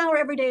taking a shower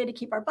every day to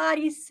keep our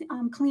bodies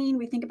clean.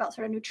 We think about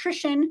sort of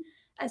nutrition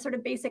as sort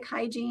of basic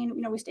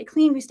hygiene. We stay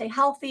clean, we stay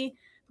healthy.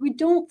 We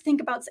don't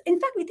think about, in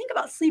fact, we think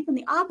about sleep in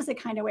the opposite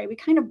kind of way. We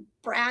kind of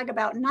brag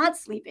about not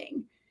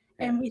sleeping.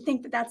 And we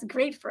think that that's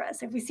great for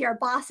us. If we see our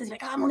bosses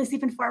like, I'm only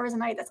sleeping 4 hours a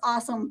night, that's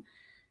awesome.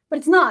 But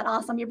it's not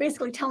awesome. You're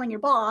basically telling your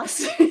boss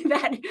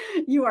that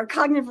you are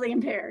cognitively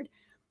impaired.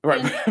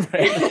 Right.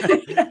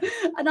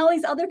 And all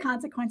these other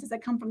consequences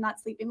that come from not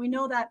sleeping. We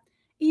know that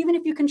even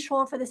if you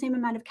control for the same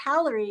amount of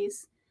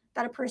calories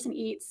that a person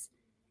eats,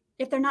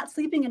 if they're not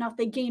sleeping enough,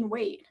 they gain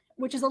weight,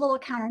 which is a little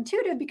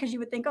counterintuitive because you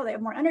would think, they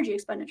have more energy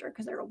expenditure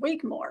because they're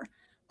awake more.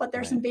 But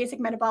there's some basic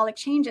metabolic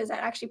changes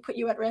that actually put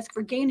you at risk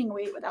for gaining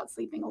weight without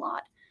sleeping a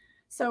lot.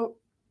 So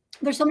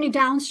there's so many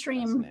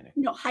downstream,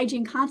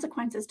 hygiene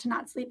consequences to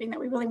not sleeping that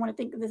we really want to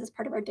think that this is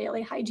part of our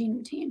daily hygiene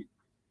routine.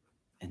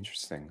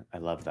 Interesting. I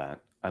love that.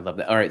 All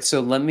right.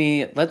 So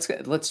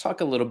let's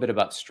talk a little bit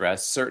about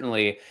stress.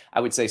 Certainly,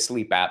 I would say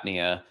sleep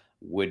apnea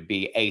would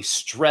be a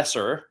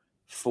stressor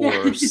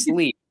for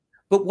sleep.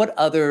 But what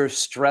other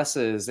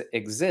stresses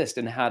exist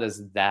and how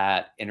does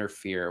that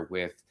interfere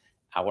with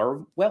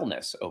our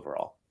wellness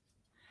overall?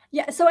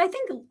 Yeah. So I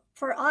think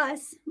for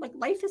us, like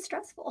life is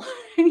stressful.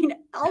 I mean,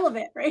 all of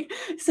it, right?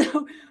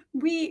 So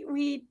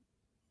we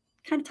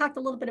kind of talked a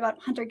little bit about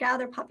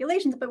hunter-gatherer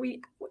populations, but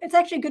it's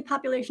actually a good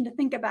population to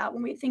think about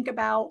when we think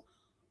about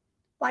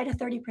why do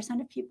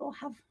 30% of people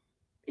have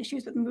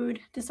issues with mood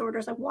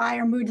disorders? Like why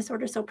are mood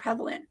disorders so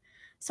prevalent?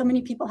 So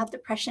many people have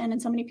depression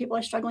and so many people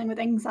are struggling with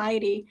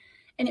anxiety.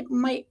 And it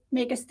might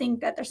make us think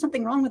that there's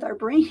something wrong with our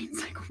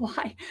brains.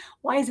 Like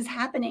why is this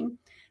happening?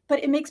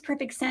 But it makes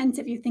perfect sense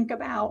if you think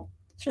about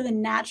sort of the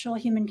natural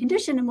human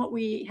condition and what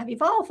we have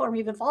evolved for.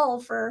 We've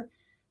evolved for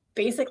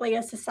basically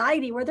a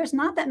society where there's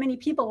not that many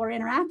people we're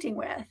interacting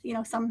with.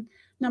 Some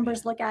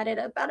numbers look at it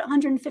about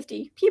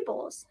 150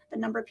 people is the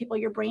number of people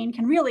your brain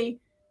can really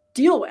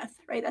deal with,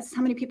 right? That's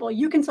how many people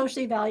you can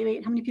socially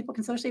evaluate, how many people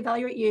can socially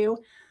evaluate you.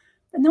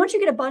 And then once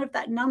you get above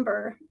that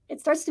number, it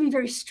starts to be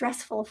very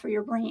stressful for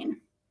your brain.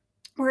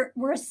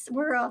 We're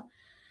a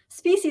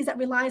species that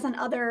relies on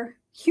other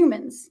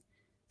humans.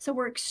 So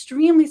we're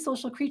extremely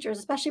social creatures,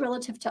 especially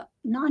relative to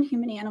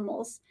non-human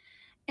animals.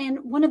 And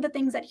one of the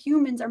things that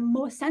humans are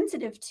most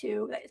sensitive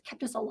to that has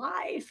kept us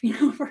alive,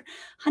 for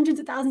hundreds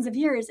of thousands of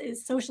years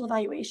is social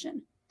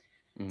evaluation.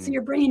 So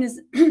your brain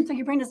is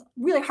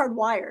really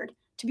hardwired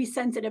to be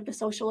sensitive to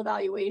social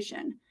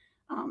evaluation.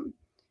 And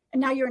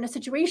now you're in a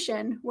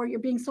situation where you're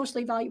being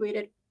socially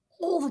evaluated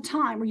all the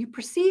time, where you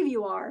perceive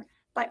you are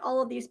by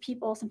all of these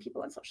people, some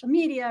people on social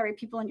media or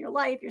people in your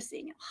life. You're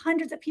seeing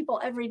hundreds of people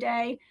every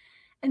day.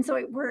 And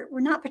so we're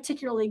not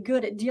particularly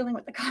good at dealing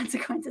with the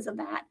consequences of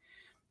that.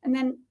 And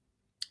then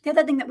the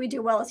other thing that we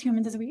do well as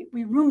humans is we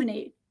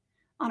ruminate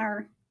on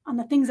our on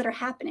the things that are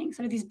happening.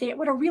 So these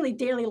what are really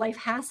daily life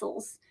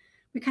hassles.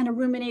 We kind of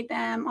ruminate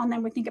them on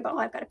them. We think about, oh,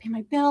 I've got to pay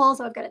my bills.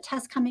 Oh, I've got a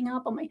test coming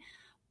up. Oh, my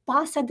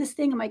boss said this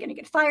thing. Am I going to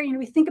get fired?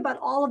 We think about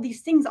all of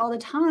these things all the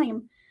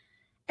time.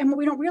 And what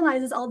we don't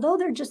realize is, although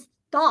they're just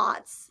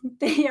thoughts,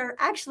 they are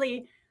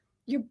actually,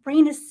 your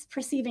brain is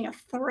perceiving a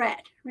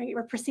threat, right?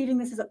 We're perceiving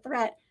this as a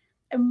threat.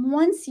 And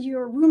once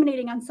you're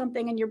ruminating on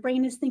something and your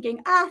brain is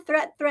thinking,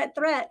 threat, threat,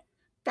 threat,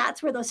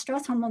 that's where those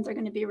stress hormones are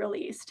going to be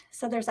released.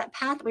 So there's that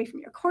pathway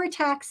from your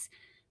cortex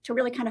to a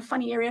really kind of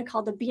funny area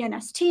called the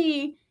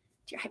BNST,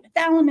 to your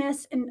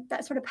hypothalamus, and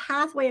that sort of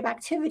pathway of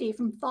activity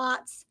from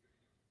thoughts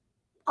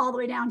all the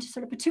way down to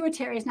sort of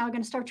pituitary is now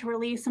going to start to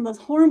release some of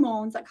those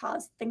hormones that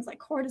cause things like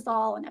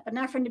cortisol and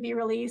epinephrine to be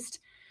released.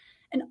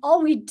 And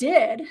all we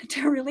did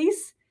to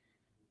release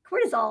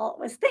cortisol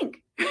was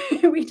think.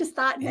 We just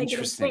thought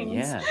negative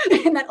things. Yeah.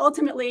 And that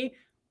ultimately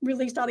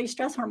released all these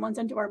stress hormones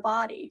into our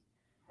body.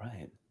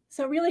 Right.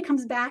 So it really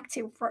comes back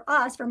to, for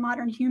us, for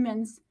modern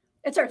humans,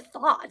 it's our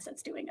thoughts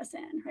that's doing us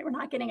in, right? We're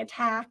not getting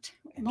attacked.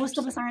 Most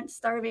of us aren't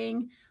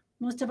starving.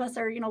 Most of us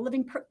are,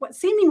 living what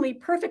seemingly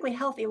perfectly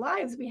healthy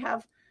lives. We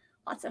have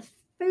lots of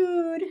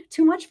food,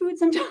 too much food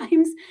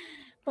sometimes,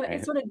 but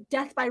It's sort of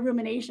death by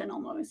rumination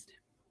almost.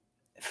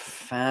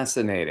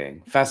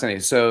 Fascinating.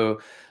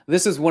 So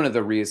this is one of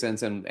the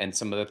reasons and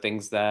some of the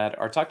things that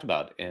are talked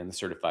about in the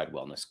Certified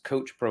Wellness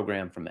Coach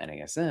program from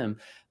NASM,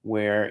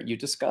 where you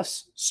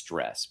discuss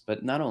stress.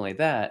 But not only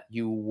that,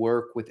 you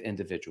work with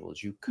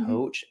individuals, you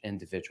coach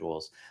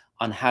individuals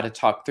on how to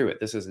talk through it.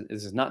 This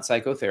is not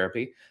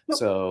psychotherapy. Nope.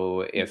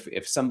 So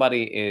if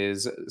somebody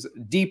is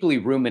deeply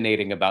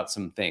ruminating about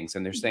some things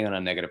and they're staying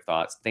on negative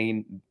thoughts,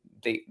 they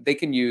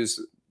can use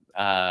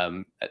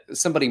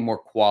somebody more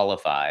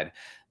qualified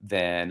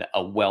than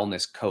a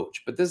wellness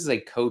coach. But this is a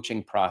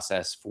coaching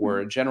process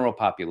for general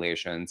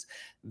populations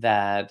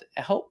that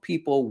help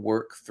people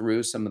work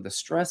through some of the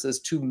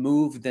stresses to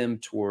move them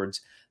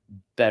towards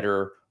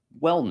better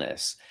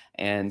wellness.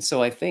 And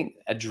so I think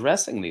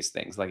addressing these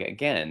things, like,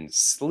 again,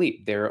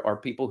 sleep, there are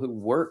people who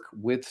work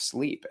with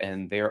sleep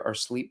and there are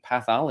sleep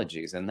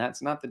pathologies, and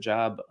that's not the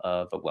job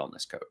of a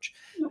wellness coach.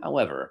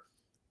 However,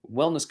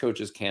 wellness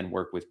coaches can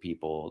work with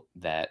people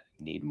that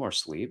need more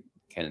sleep,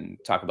 can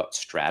talk about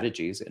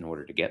strategies in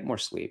order to get more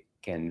sleep,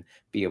 can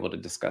be able to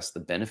discuss the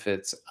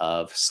benefits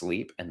of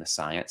sleep and the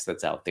science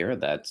that's out there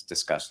that's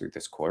discussed through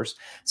this course.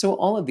 So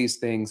all of these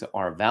things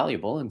are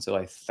valuable. And so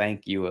I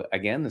thank you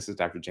again. This is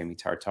Dr. Jamie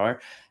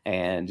Tartar,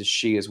 and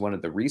she is one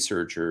of the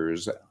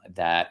researchers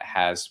that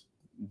has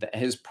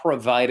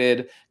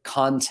provided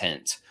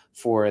content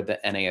for the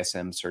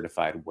NASM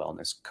Certified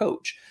Wellness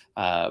Coach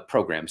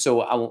program.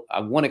 So I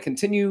want to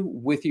continue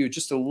with you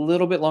just a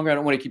little bit longer. I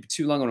don't want to keep you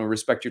too long. I want to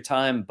respect your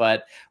time,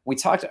 but we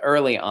talked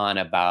early on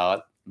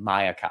about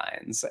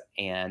myokines,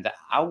 and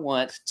I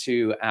want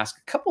to ask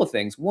a couple of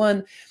things.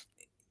 One,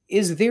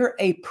 is there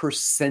a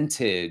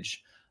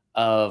percentage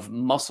of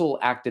muscle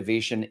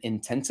activation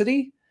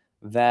intensity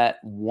that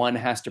one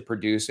has to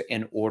produce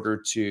in order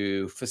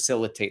to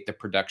facilitate the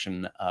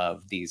production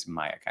of these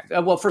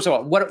myokines? Well, first of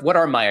all, what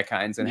are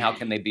myokines and how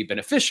can they be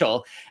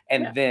beneficial?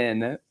 And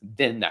then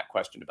that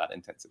question about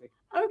intensity.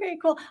 Okay,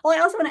 cool. Well,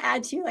 I also want to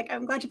add to,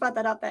 I'm glad you brought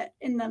that up, that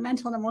in the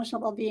mental and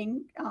emotional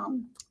well-being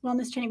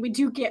wellness training, we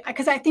do get,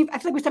 because I feel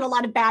like we said a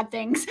lot of bad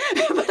things,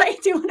 but I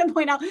do want to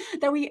point out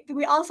that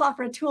we also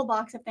offer a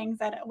toolbox of things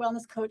that a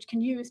wellness coach can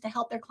use to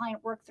help their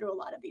client work through a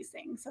lot of these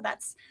things. So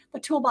that's, the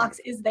toolbox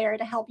is there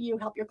to help you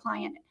help your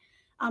client,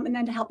 and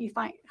then to help you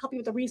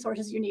with the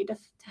resources you need to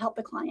help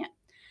the client.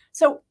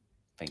 So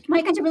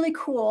myokines are really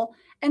cool.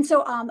 And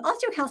so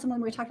osteocalcin,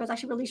 when we talked about, is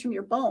actually released from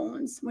your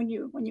bones when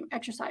you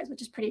exercise,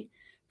 which is pretty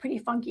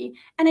funky.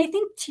 And I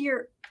think to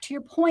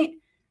your point,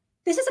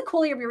 this is a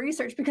cool area of your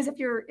research, because if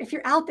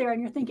you're out there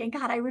and you're thinking,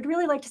 God, I would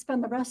really like to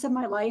spend the rest of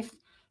my life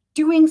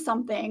doing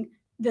something,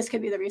 this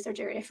could be the research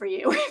area for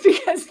you,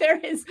 because there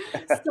is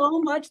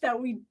so much that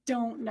we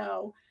don't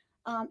know.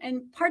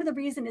 And part of the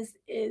reason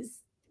is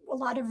a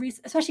lot of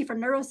research, especially for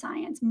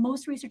neuroscience,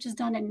 most research is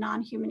done in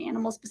non-human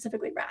animals,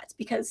 specifically rats,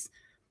 because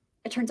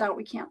it turns out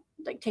we can't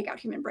take out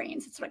human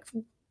brains. It's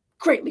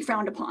greatly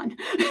frowned upon.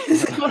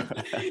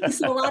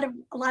 so a lot of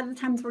the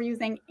times we're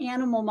using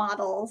animal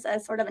models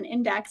as sort of an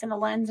index and a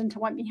lens into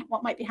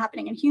what might be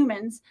happening in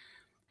humans.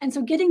 And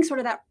so getting sort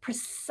of that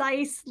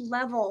precise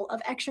level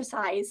of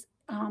exercise,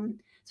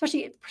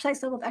 especially a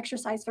precise level of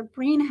exercise for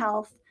brain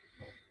health,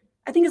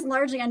 I think is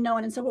largely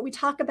unknown. And so what we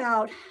talk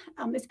about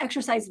is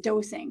exercise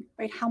dosing,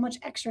 right? How much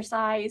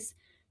exercise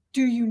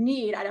do you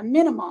need at a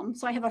minimum?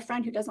 So I have a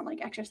friend who doesn't like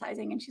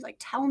exercising, and she's like,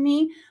 tell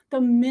me the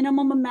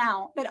minimum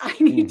amount that I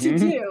need to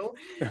do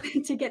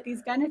to get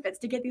these benefits,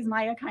 to get these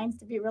myokines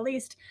to be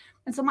released.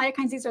 And so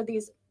myokines, these are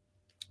these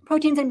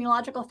proteins and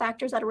immunological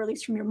factors that are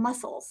released from your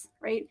muscles,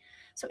 right?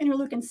 So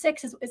interleukin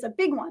 6 is a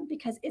big one,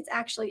 because it's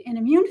actually an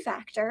immune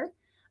factor,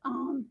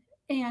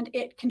 and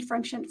it can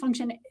function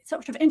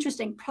sort of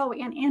interesting pro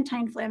and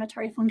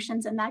anti-inflammatory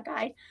functions in that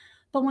guy.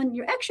 But when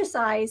you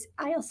exercise,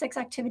 IL-6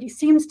 activity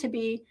seems to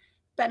be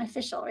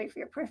beneficial, right, for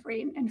your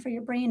periphery and for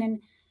your brain. And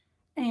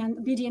and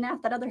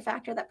BDNF, that other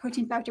factor, that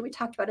protein factor we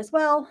talked about as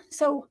well.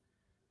 So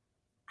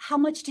how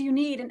much do you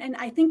need? And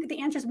I think the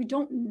answer is we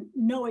don't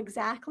know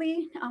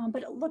exactly,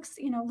 but it looks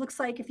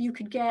like if you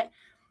could get,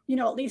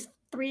 at least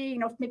 3,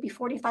 maybe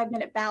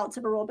 45-minute bouts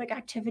of aerobic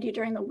activity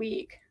during the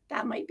week,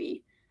 that might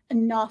be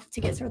enough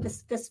to get sort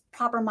of this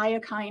proper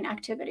myokine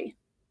activity.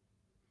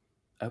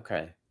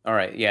 Okay. All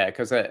right. Yeah.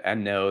 Because I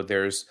know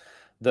there's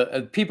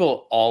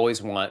people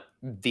always want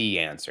the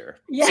answer.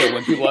 Yeah. So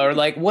when people are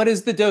like, what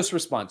is the dose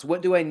response?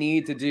 What do I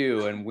need to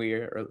do? And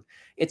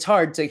it's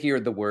hard to hear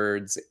the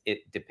words, it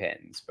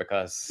depends,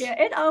 because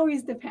it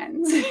always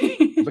depends.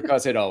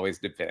 because it always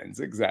depends.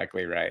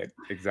 Exactly right.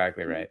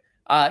 Exactly right.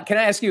 Can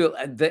I ask you,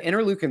 the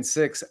interleukin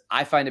 6,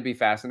 I find to be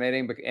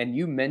fascinating, and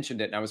you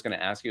mentioned it, and I was going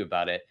to ask you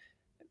about it,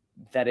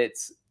 that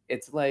it's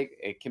like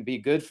it can be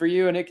good for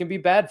you and it can be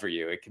bad for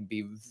you. It can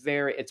be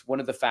it's one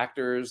of the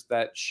factors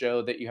that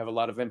show that you have a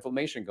lot of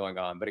inflammation going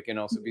on, but it can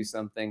also be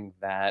something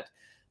that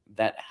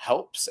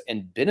helps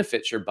and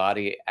benefits your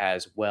body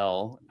as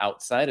well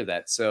outside of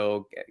that.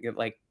 So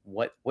like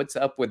what's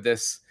up with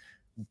this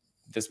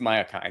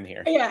myokine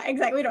here? Yeah,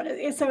 exactly. We don't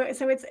know. So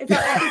it's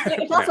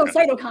also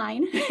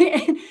cytokine.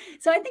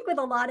 So I think with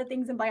a lot of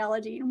things in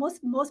biology,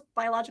 most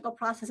biological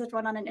processes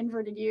run on an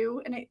inverted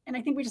U, and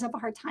I think we just have a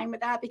hard time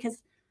with that,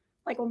 because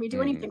like when we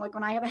do anything, like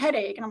when I have a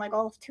headache and I'm like,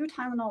 oh, 2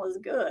 Tylenol is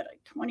good,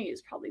 like 20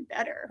 is probably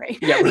better, right?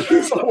 Yeah.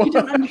 So we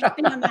don't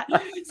understand that.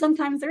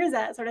 Sometimes there is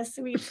that sort of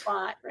sweet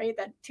spot, right?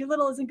 That too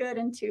little isn't good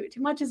and too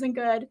much isn't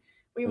good.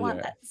 We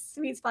want that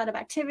sweet spot of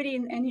activity,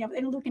 and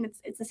interleukin,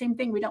 it's the same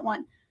thing. We don't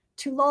want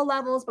too low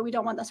levels, but we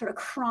don't want that sort of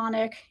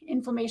chronic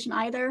inflammation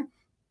either.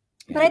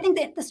 Yeah. But I think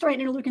that the story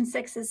in interleukin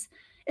 6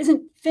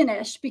 isn't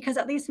finished, because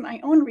at least in my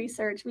own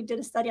research, we did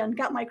a study on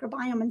gut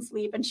microbiome and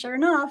sleep, and sure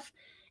enough,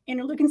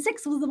 interleukin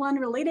 6 was the one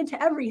related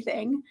to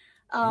everything.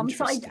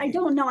 So I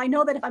don't know. I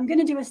know that if I'm going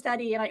to do a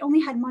study and I only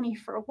had money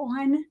for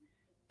one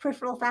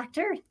peripheral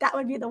factor, that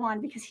would be the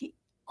one, because he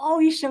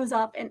always shows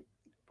up in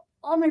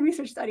all my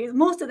research studies,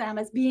 most of them,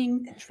 as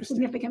being a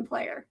significant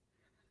player.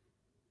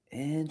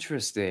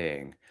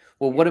 Interesting.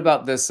 Well, what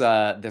about this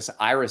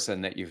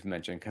irisin that you've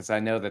mentioned? Because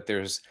I know that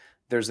there's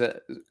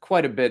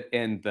quite a bit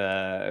in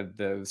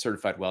the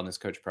Certified Wellness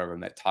Coach program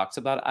that talks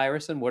about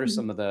irisin. What are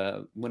some of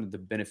the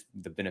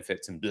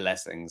benefits and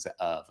blessings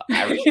of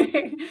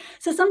irisin?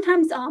 So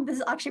sometimes this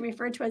is actually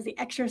referred to as the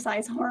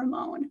exercise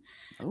hormone.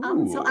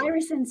 So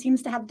irisin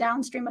seems to have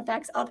downstream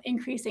effects of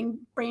increasing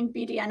brain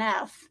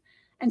BDNF.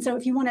 And so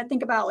if you want to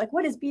think about like,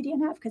 what is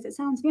BDNF? Because it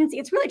sounds fancy,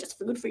 it's really just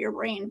food for your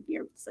brain.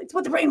 It's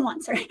what the brain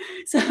wants, right?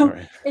 So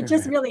it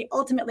just really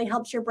ultimately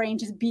helps your brain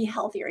just be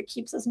healthier. It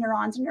keeps those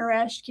neurons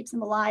nourished, keeps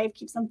them alive,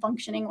 keeps them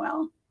functioning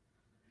well.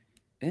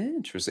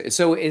 Interesting.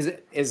 So is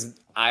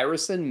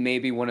irisin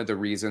maybe one of the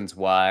reasons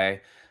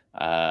why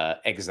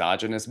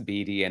exogenous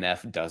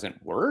BDNF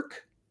doesn't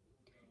work?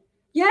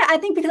 Yeah, I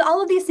think because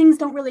all of these things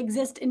don't really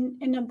exist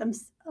in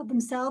of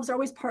themselves. They're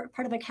always part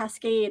of a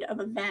cascade of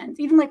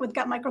events. Even like with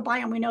gut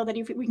microbiome, we know that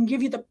if we can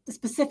give you the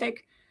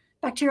specific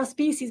bacterial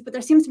species, but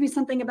there seems to be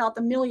something about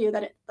the milieu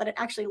that it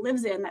actually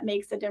lives in that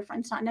makes the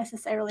difference, not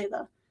necessarily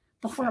the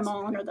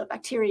hormone or the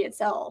bacteria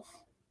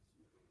itself.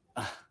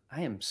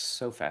 I am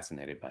so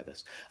fascinated by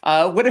this.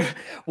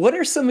 What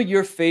are some of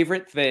your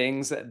favorite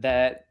things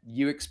that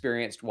you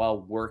experienced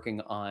while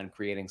working on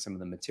creating some of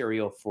the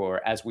material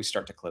for, as we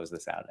start to close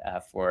this out,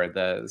 for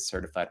the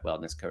Certified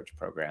Wellness Coach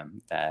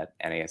program that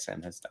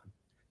NASM has done?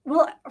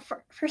 Well,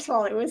 first of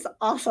all, it was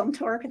awesome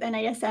to work with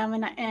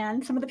NASM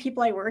and some of the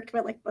people I worked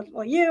with, like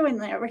you, and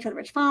I worked with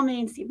Rich Fahmy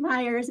and Steve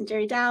Myers and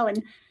Jerry Dow,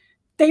 and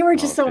they were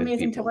just so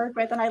amazing to work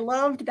with. And I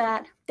loved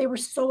that they were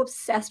so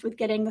obsessed with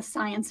getting the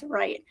science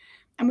right.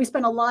 And we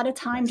spent a lot of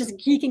time just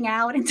geeking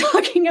out and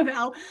talking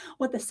about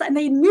and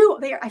they knew,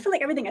 I feel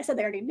like everything I said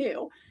they already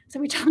knew. So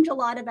we talked a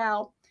lot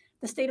about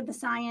the state of the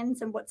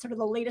science and what sort of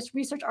the latest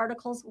research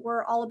articles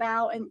were all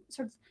about, and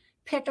sort of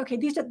picked, okay,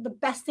 these are the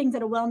best things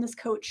that a wellness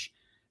coach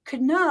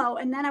could know.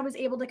 And then I was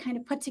able to kind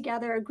of put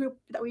together a group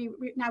that we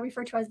now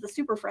refer to as the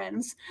Super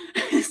Friends.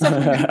 So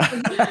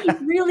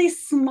really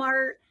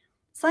smart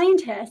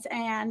scientists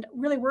and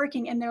really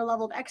working in their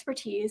level of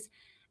expertise.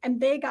 And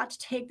they got to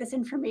take this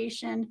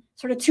information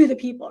sort of to the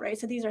people, right?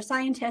 So these are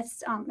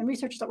scientists and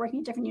researchers that are working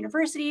at different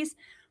universities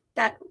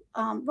that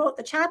wrote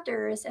the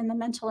chapters and the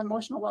mental and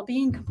emotional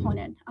well-being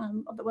component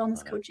of the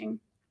wellness coaching.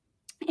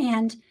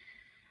 And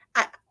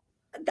I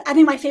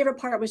think my favorite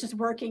part was just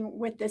working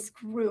with this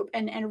group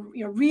and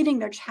reading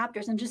their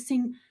chapters and just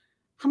seeing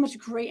how much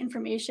great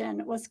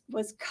information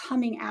was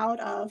coming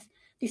out of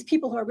these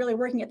people who are really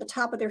working at the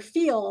top of their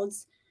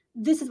fields.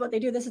 This is what they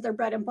do. This is their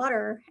bread and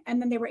butter.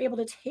 And then they were able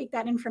to take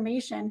that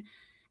information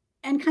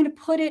and kind of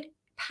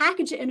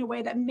package it in a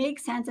way that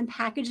makes sense, and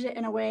package it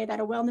in a way that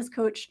a wellness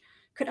coach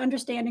could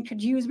understand and could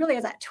use really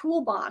as that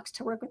toolbox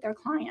to work with their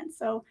clients.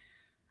 So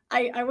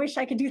I wish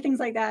I could do things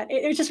like that.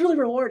 It was just really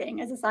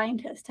rewarding as a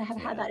scientist to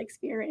have had that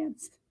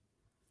experience.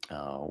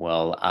 Oh,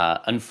 well,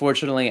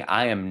 unfortunately,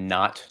 I am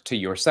not to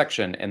your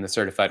section in the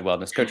Certified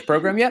Wellness Coach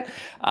program yet.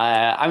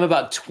 I'm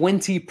about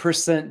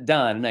 20%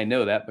 done. And I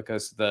know that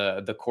because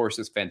the course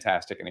is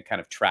fantastic and it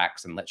kind of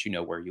tracks and lets you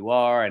know where you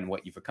are and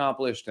what you've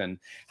accomplished and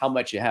how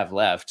much you have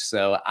left.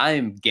 So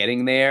I'm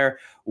getting there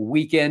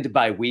weekend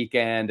by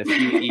weekend, a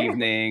few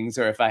evenings,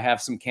 or if I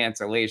have some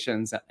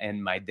cancellations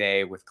in my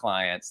day with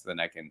clients, then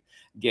I can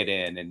get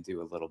in and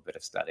do a little bit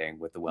of studying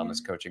with the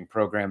wellness coaching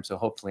program. So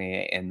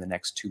hopefully in the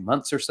next 2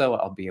 months or so,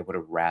 I'll be able to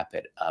wrap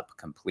it up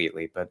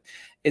completely. But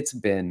it's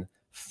been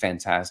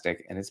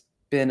fantastic. And it's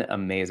been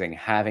amazing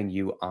having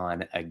you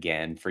on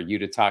again for you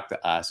to talk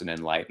to us and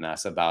enlighten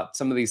us about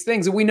some of these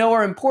things that we know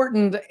are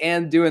important.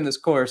 And doing this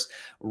course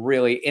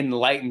really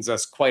enlightens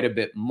us quite a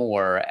bit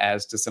more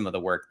as to some of the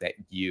work that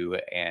you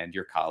and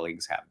your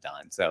colleagues have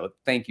done. So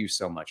thank you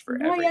so much for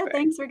everything. Yeah,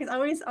 thanks, Rick.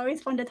 It's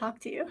always fun to talk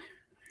to you.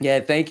 Yeah,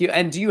 thank you.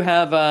 And do you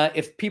have,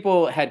 if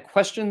people had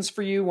questions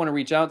for you, want to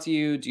reach out to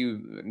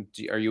you,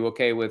 are you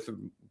okay with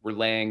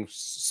relaying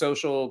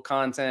social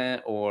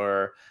content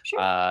or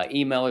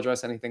email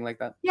address, anything like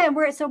that? Yeah,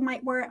 we're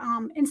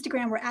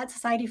Instagram. We're at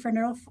Society for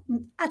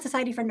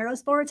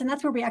Neurosports, and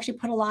that's where we actually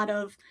put a lot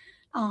of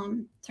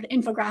sort of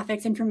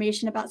infographics,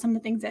 information about some of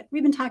the things that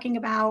we've been talking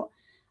about.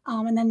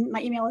 And then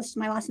my email is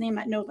my last name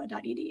at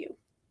nova.edu.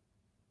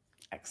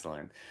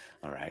 Excellent.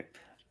 All right.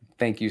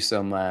 Thank you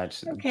so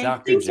much, Okay.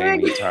 Dr.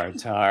 Jamie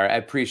Tartar. I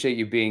appreciate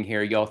you being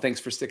here. Y'all, thanks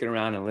for sticking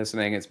around and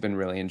listening. It's been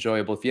really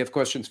enjoyable. If you have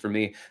questions for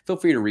me, feel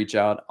free to reach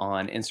out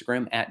on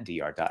Instagram at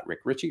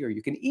dr.rickritchie, or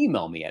you can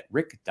email me at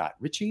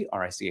rick.ritchie,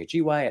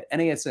 RICHEY,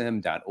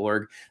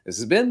 @nasm.org. This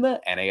has been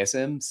the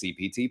NASM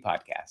CPT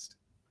Podcast.